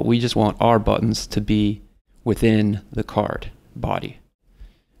there, but we just want our buttons to be within the card body.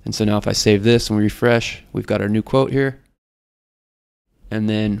 And so now if I save this and we refresh, we've got our new quote here. And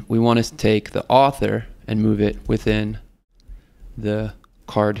then we want to take the author and move it within the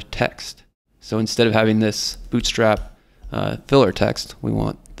card text. So instead of having this bootstrap filler text, we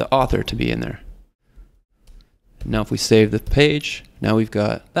want the author to be in there. Now if we save the page, now we've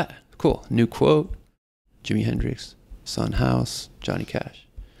got that. Cool. New quote, Jimi Hendrix, Son House, Johnny Cash.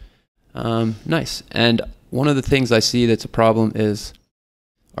 Nice. And one of the things I see that's a problem is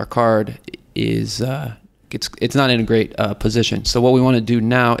our card is it's not in a great position. So what we want to do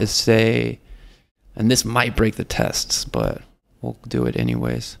now is say, and this might break the tests, but we'll do it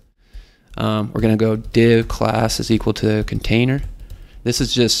anyways. We're going to go div class is equal to container. This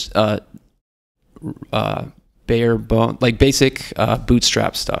is just bare bone, like basic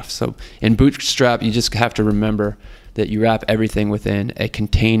bootstrap stuff. So in bootstrap, you just have to remember that you wrap everything within a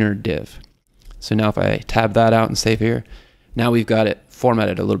container div. So now if I tab that out and save here, now we've got it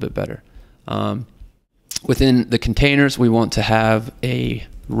formatted a little bit better. Within the containers, we want to have a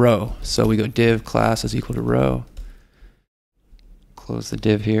row. So we go div class is equal to row. Close the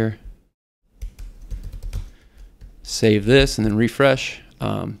div here. Save this and then refresh.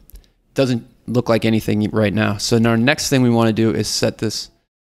 Doesn't look like anything right now. So now our next thing we want to do is set this.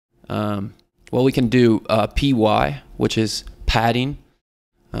 Well, we can do py, which is padding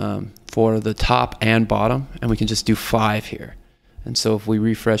for the top and bottom, and we can just do 5 here. And so if we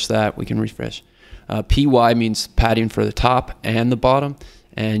refresh that, we can refresh. Py means padding for the top and the bottom,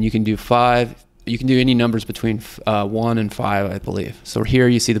 and you can do 5. You can do any numbers between 1 and 5, I believe. So here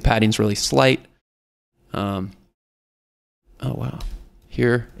you see the padding's really slight. Oh wow.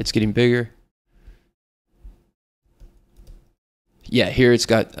 Here it's getting bigger. Yeah, here it's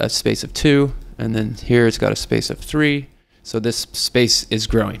got a space of 2, and then here it's got a space of 3. So this space is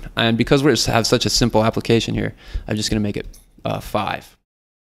growing. And because we have such a simple application here, I'm just going to make it 5.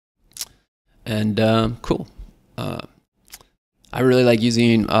 And cool. I really like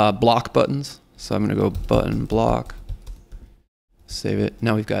using block buttons. So I'm going to go button block, save it.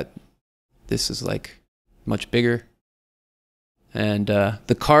 Now we've got, this is like much bigger. And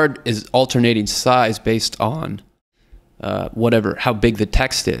the card is alternating size based on how big the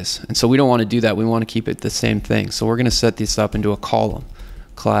text is. And so we don't want to do that. We want to keep it the same thing. So we're going to set this up into a column.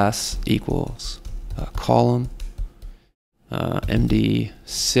 Class equals column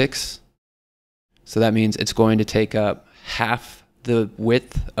MD6. So that means it's going to take up half the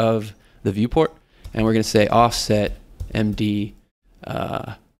width of the viewport. And we're going to say offset MD3.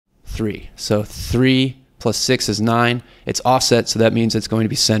 So 3 plus 6 is 9. It's offset, so that means it's going to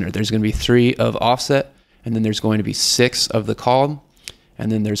be centered. There's going to be 3 of offset, and then there's going to be 6 of the column,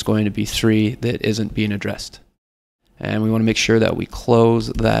 and then there's going to be 3 that isn't being addressed. And we want to make sure that we close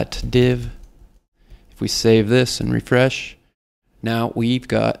that div. If we save this and refresh, now we've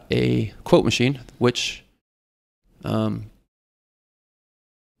got a quote machine, which, yeah,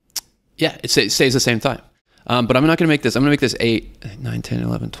 it stays the same time. But I'm not going to make this. I'm going to make this 8, 9, 10,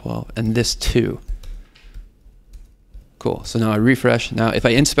 11, 12, and this 2. Cool. So now I refresh. Now if I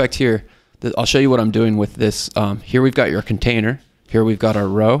inspect here, I'll show you what I'm doing with this. Here we've got your container. Here we've got our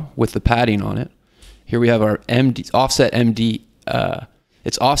row with the padding on it. Here we have our MD, offset MD.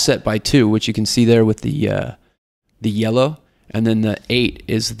 It's offset by 2, which you can see there with the yellow. And then the 8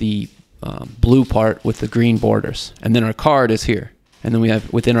 is the blue part with the green borders. And then our card is here. And then we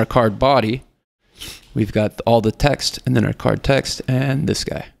have within our card body, we've got all the text, and then our card text, and this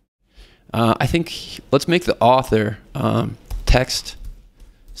guy. I think let's make the author text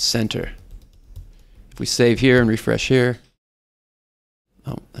center. If we save here and refresh here,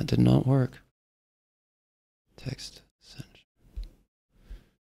 oh, that did not work. Text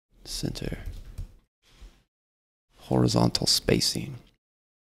center. Horizontal spacing.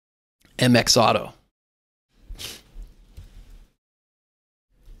 MX Auto.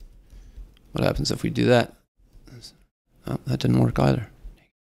 What happens if we do that? Oh, that didn't work either.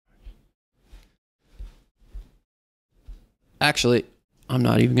 Actually, I'm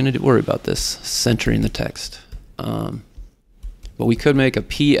not even going to worry about this centering the text. But we could make a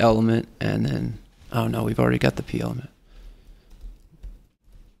P element and then, oh no, we've already got the P element.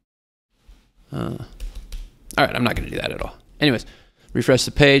 All right, I'm not going to do that at all. Anyways, refresh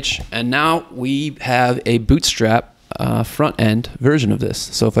the page, and now we have a Bootstrap front end version of this.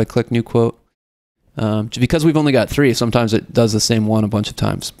 So if I click new quote, because we've only got 3, sometimes it does the same one a bunch of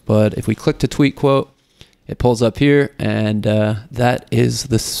times. But if we click to tweak quote, it pulls up here, and that is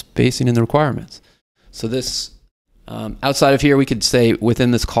the spacing and the requirements. So this Outside of here, we could say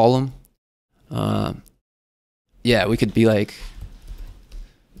within this column, yeah, we could be like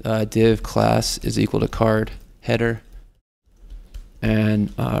div class is equal to card header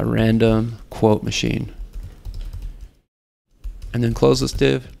and random quote machine. And then close this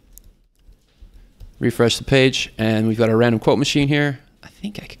div, refresh the page, and we've got a random quote machine here. I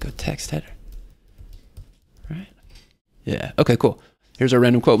think I could go text header. Right? Yeah, okay, cool. Here's our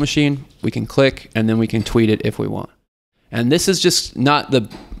random quote machine. We can click, and then we can tweet it if we want. And this is just not the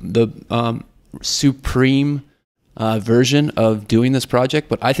supreme version of doing this project,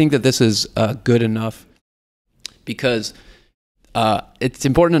 but I think that this is good enough because it's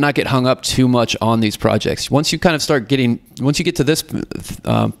important to not get hung up too much on these projects. Once you kind of start once you get to this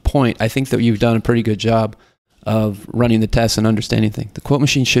point, I think that you've done a pretty good job of running the tests and understanding things. The quote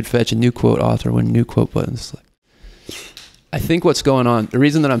machine should fetch a new quote author when new quote button is selected. I think what's going on, the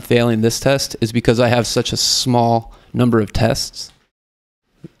reason that I'm failing this test is because I have such a small number of tests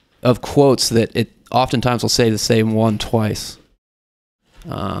of quotes that it oftentimes will say the same one twice.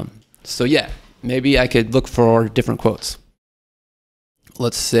 So yeah, maybe I could look for different quotes.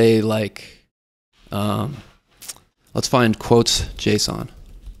 Let's say like, let's find quotes JSON.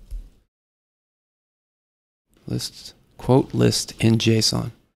 Quote list in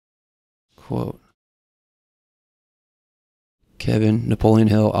JSON. Quote. Kevin, Napoleon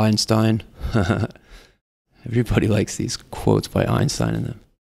Hill, Einstein. Everybody likes these quotes by Einstein in them.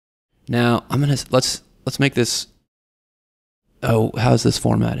 Now I'm gonna let's make this. Oh, how's this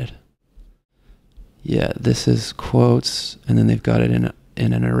formatted? Yeah, this is quotes, and then they've got it in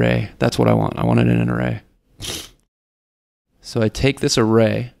an array. That's what I want. I want it in an array. So I take this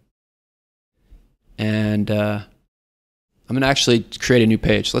array, and I'm gonna actually create a new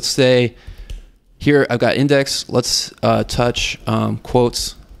page. Let's say here I've got index. Let's touch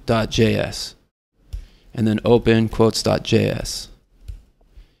quotes.js, and then open quotes.js.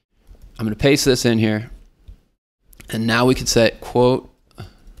 I'm going to paste this in here, and now we can set quote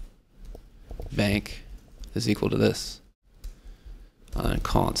bank is equal to this, and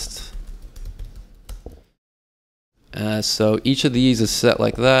const. So each of these is set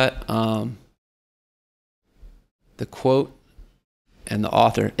like that. The quote and the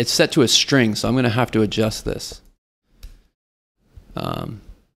author, it's set to a string, so I'm going to have to adjust this.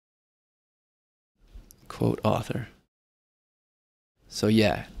 Quote author. So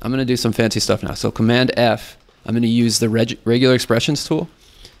yeah, I'm going to do some fancy stuff now. So Command F, I'm going to use the regular expressions tool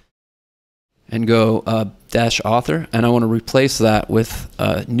and go dash author, and I want to replace that with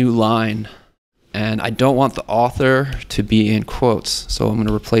a new line. And I don't want the author to be in quotes, so I'm going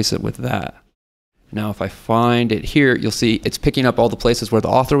to replace it with that. Now if I find it here, you'll see it's picking up all the places where the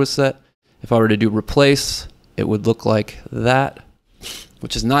author was set. If I were to do replace, it would look like that,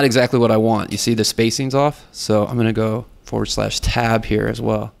 which is not exactly what I want. You see the spacing's off, so I'm going to go /tab here as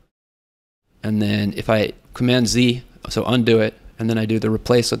well. And then if I Command Z, so undo it, and then I do the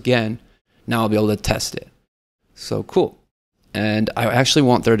replace again, now I'll be able to test it. So cool. And I actually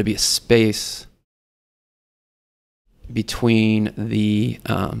want there to be a space between the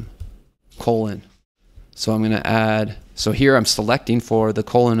colon. So I'm going to add, so here I'm selecting for the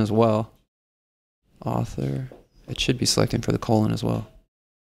colon as well. Author, it should be selecting for the colon as well.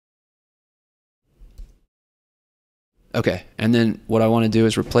 Okay, and then what I want to do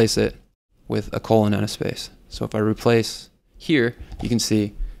is replace it with a colon and a space. So if I replace here, you can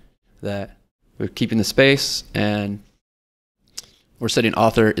see that we're keeping the space and we're setting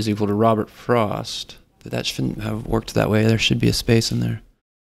author is equal to Robert Frost. But that shouldn't have worked that way. There should be a space in there.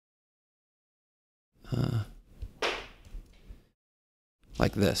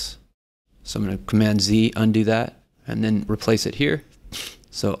 Like this. So I'm going to Command Z, undo that, and then replace it here.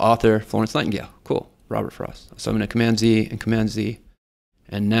 So author, Florence Nightingale. Cool. Robert Frost. So I'm going to Command Z and Command Z.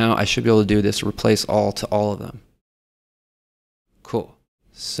 And now I should be able to do this, replace all to all of them. Cool.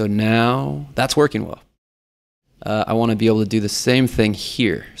 So now that's working well. I want to be able to do the same thing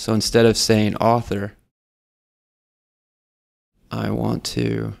here. So instead of saying author, I want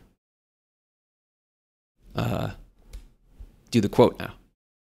to do the quote now.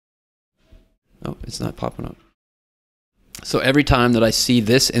 Oh, it's not popping up. So every time that I see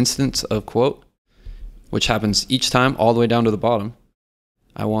this instance of quote, which happens each time all the way down to the bottom,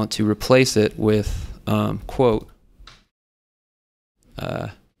 I want to replace it with quote.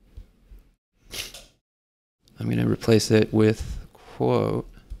 I'm going to replace it with quote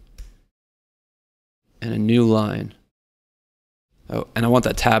and a new line. Oh, and I want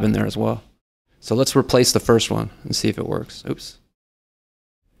that tab in there as well. So let's replace the first one and see if it works. Oops.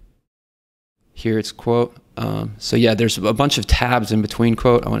 Here it's quote. So yeah, there's a bunch of tabs in between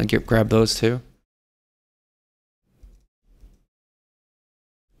quote. I want to grab those too.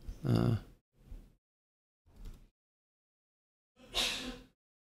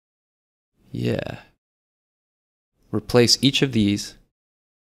 Yeah. Replace each of these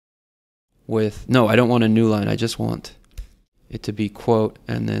with, no, I don't want a new line. I just want it to be quote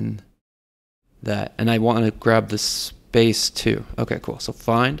and then that. And I want to grab the space too. Okay, cool. So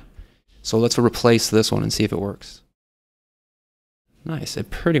find. So let's replace this one and see if it works. Nice. It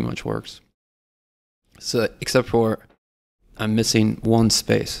pretty much works. So except for I'm missing one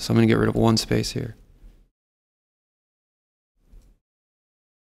space. So I'm going to get rid of one space here.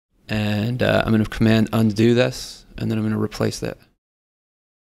 And I'm going to command undo this, and then I'm going to replace that.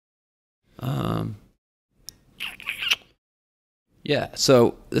 Yeah,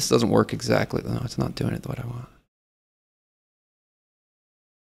 so this doesn't work exactly. No, it's not doing it the way I want.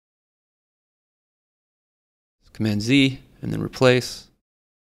 Command Z, and then replace.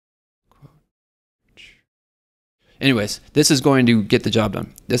 Anyways, this is going to get the job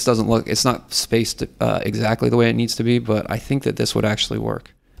done. This doesn't look, it's not spaced exactly the way it needs to be, but I think that this would actually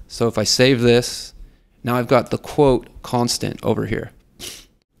work. So if I save this, now I've got the quote constant over here.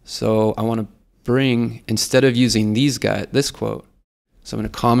 So I want to bring, instead of using these guys, this quote, so I'm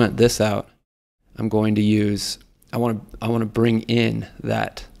going to comment this out. I'm going to use, I want to bring in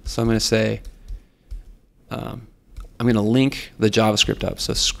that. So I'm going to say, I'm going to link the JavaScript up.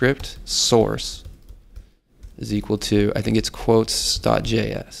 So script source is equal to, I think it's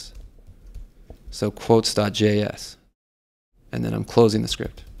quotes.js. So quotes.js. And then I'm closing the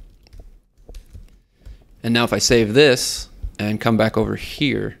script. And now if I save this and come back over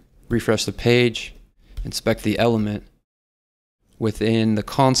here, refresh the page, inspect the element, within the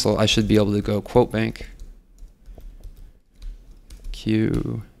console, I should be able to go quote bank,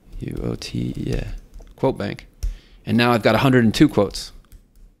 Q-U-O-T, yeah, quote bank. And now I've got 102 quotes.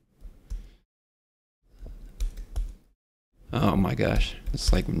 Oh my gosh,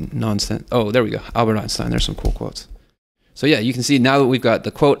 it's like nonsense. Oh, there we go, Albert Einstein, there's some cool quotes. So yeah, you can see now that we've got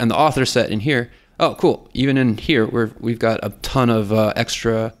the quote and the author set in here. Oh, cool. Even in here, we've got a ton of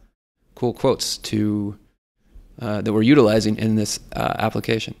extra cool quotes to that we're utilizing in this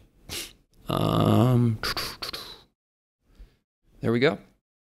application. There we go.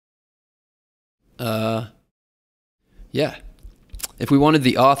 Yeah. If we wanted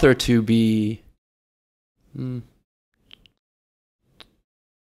the author to be...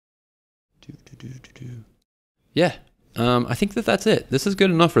 Yeah. I think that that's it. This is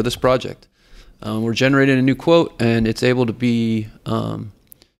good enough for this project. We're generating a new quote, and it's able to be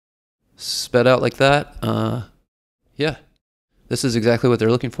sped out like that. Yeah, this is exactly what they're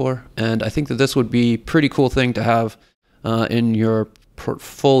looking for, and I think that this would be a pretty cool thing to have in your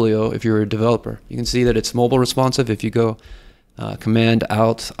portfolio if you're a developer. You can see that it's mobile responsive if you go Command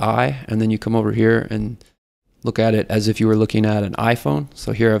Alt I, and then you come over here and look at it as if you were looking at an iPhone.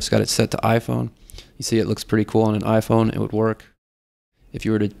 So here I've got it set to iPhone. You see it looks pretty cool on an iPhone. It would work. If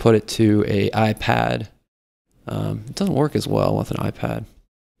you were to put it to a iPad, it doesn't work as well with an iPad,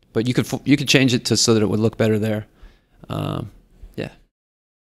 but you could change it to so that it would look better there. Yeah,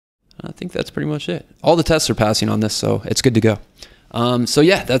 I think that's pretty much it. All the tests are passing on this, so it's good to go. So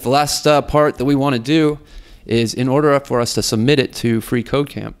yeah, that's the last part that we want to do is in order for us to submit it to Free Code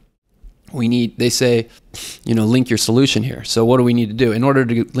Camp, we need, they say, you know, link your solution here. So what do we need to do? In order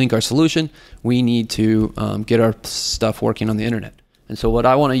to link our solution, we need to get our stuff working on the internet. And so what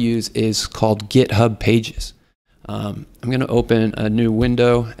I want to use is called GitHub Pages. I'm going to open a new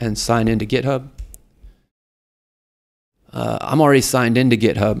window and sign into GitHub. I'm already signed into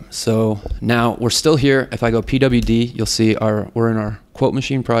GitHub, so now we're still here. If I go PWD, you'll see we're in our quote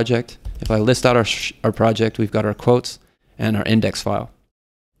machine project. If I list out our project, we've got our quotes and our index file.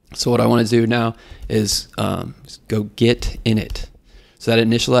 So what I want to do now is go git init. So that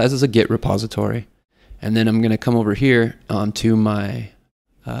initializes a Git repository. And then I'm going to come over here to my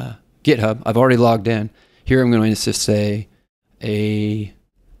GitHub. I've already logged in. Here I'm going to just say a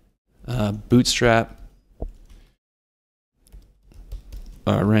bootstrap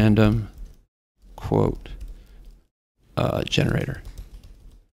random quote generator.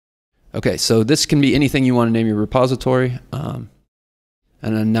 Okay, so this can be anything you want to name your repository. And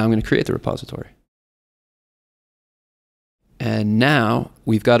then now I'm going to create the repository. And now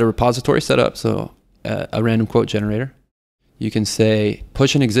we've got a repository set up. So a random quote generator. You can say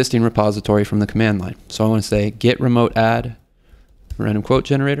push an existing repository from the command line. So I want to say git remote add random quote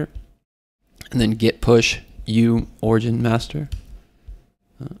generator, and then git push u origin master.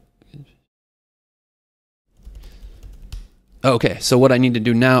 Okay, so what I need to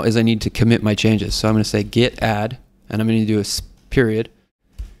do now is I need to commit my changes. So I'm going to say git add, and I'm going to do a period.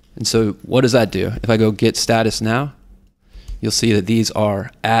 And so what does that do? If I go git status now, you'll see that these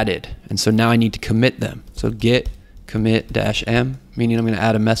are added. And so now I need to commit them. So git commit -m, meaning I'm going to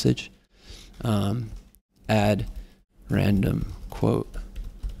add a message. Add random quote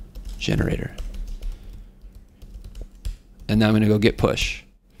generator. And now I'm going to go git push.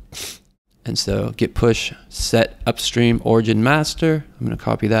 And so git push set upstream origin master. I'm going to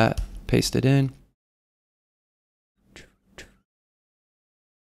copy that, paste it in.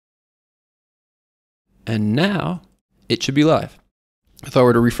 And now it should be live. If I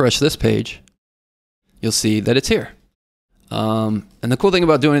were to refresh this page, you'll see that it's here. And the cool thing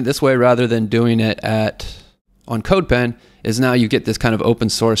about doing it this way rather than doing it on CodePen is now you get this kind of open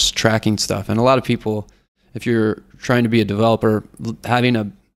source tracking stuff. And a lot of people, if you're trying to be a developer, having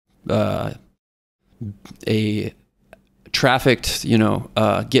a trafficked,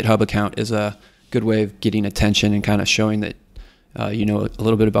 GitHub account is a good way of getting attention and kind of showing that you know a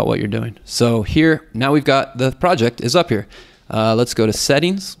little bit about what you're doing. So here, now we've got the project is up here. Let's go to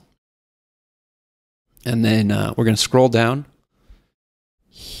settings. And then we're going to scroll down.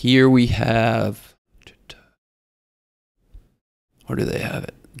 Here we have, where do they have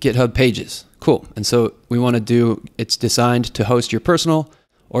it? GitHub pages. Cool. And so we want to do, it's designed to host your personal,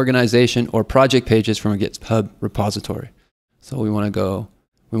 organization, or project pages from a GitHub repository. So we want to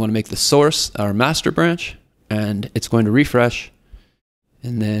make the source our master branch, and it's going to refresh.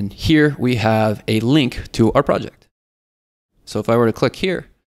 And then here we have a link to our project. So if I were to click here,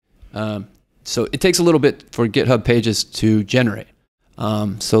 so it takes a little bit for GitHub pages to generate.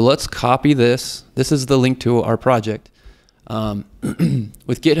 So let's copy this. This is the link to our project.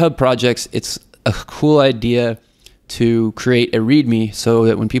 With GitHub projects, it's a cool idea to create a README so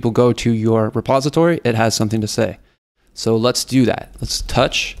that when people go to your repository, it has something to say. So let's do that. Let's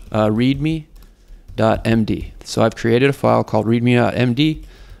touch readme.md. So I've created a file called readme.md.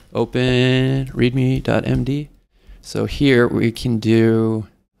 Open readme.md. So here we can do,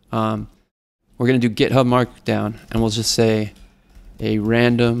 we're going to do GitHub Markdown, and we'll just say a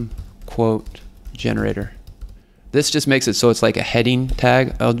random quote generator. This just makes it so it's like a heading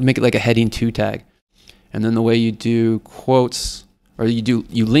tag. I'll make it like a heading 2 tag. And then the way you do quotes, or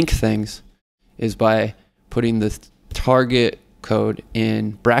you link things, is by putting the target code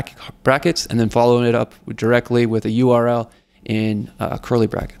in brackets and then following it up directly with a URL in curly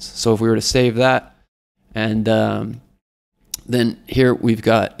brackets. So if we were to save that, and then here we've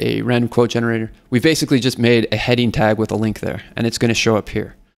got a random quote generator. We basically just made a heading tag with a link there, and it's going to show up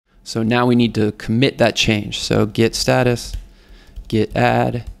here. So now we need to commit that change. So git status, git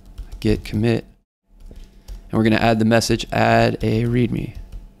add, git commit, and we're going to add the message add a readme.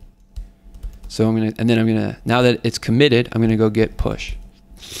 So now that it's committed, I'm going to go git push.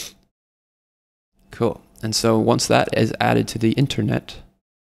 Cool. And so once that is added to the internet,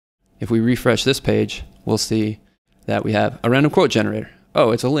 if we refresh this page, we'll see that we have a random quote generator.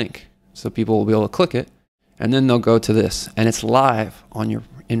 Oh, it's a link. So people will be able to click it, and then they'll go to this, and it's live on the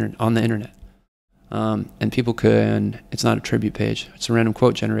internet. And people can, it's not a tribute page, it's a random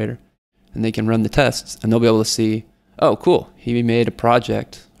quote generator, and they can run the tests, and they'll be able to see, oh, cool, he made a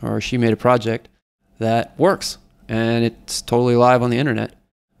project, or she made a project that works, and it's totally live on the internet.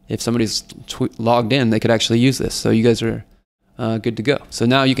 If somebody's logged in, they could actually use this. So you guys are good to go. So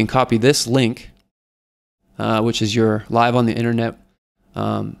now you can copy this link, which is your live on the internet,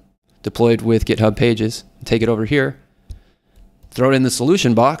 deployed with GitHub pages, take it over here, throw it in the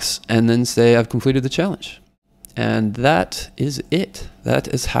solution box, and then say, I've completed the challenge. And that is it. That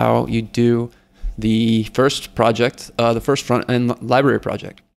is how you do the first project, the first front-end library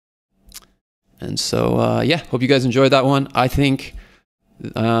project. And so, yeah, hope you guys enjoyed that one. I think,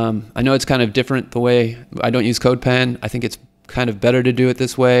 I know it's kind of different the way, I don't use CodePen. I think it's kind of better to do it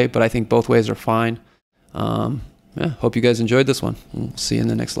this way, but I think both ways are fine. Yeah, hope you guys enjoyed this one. We'll see you in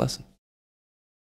the next lesson.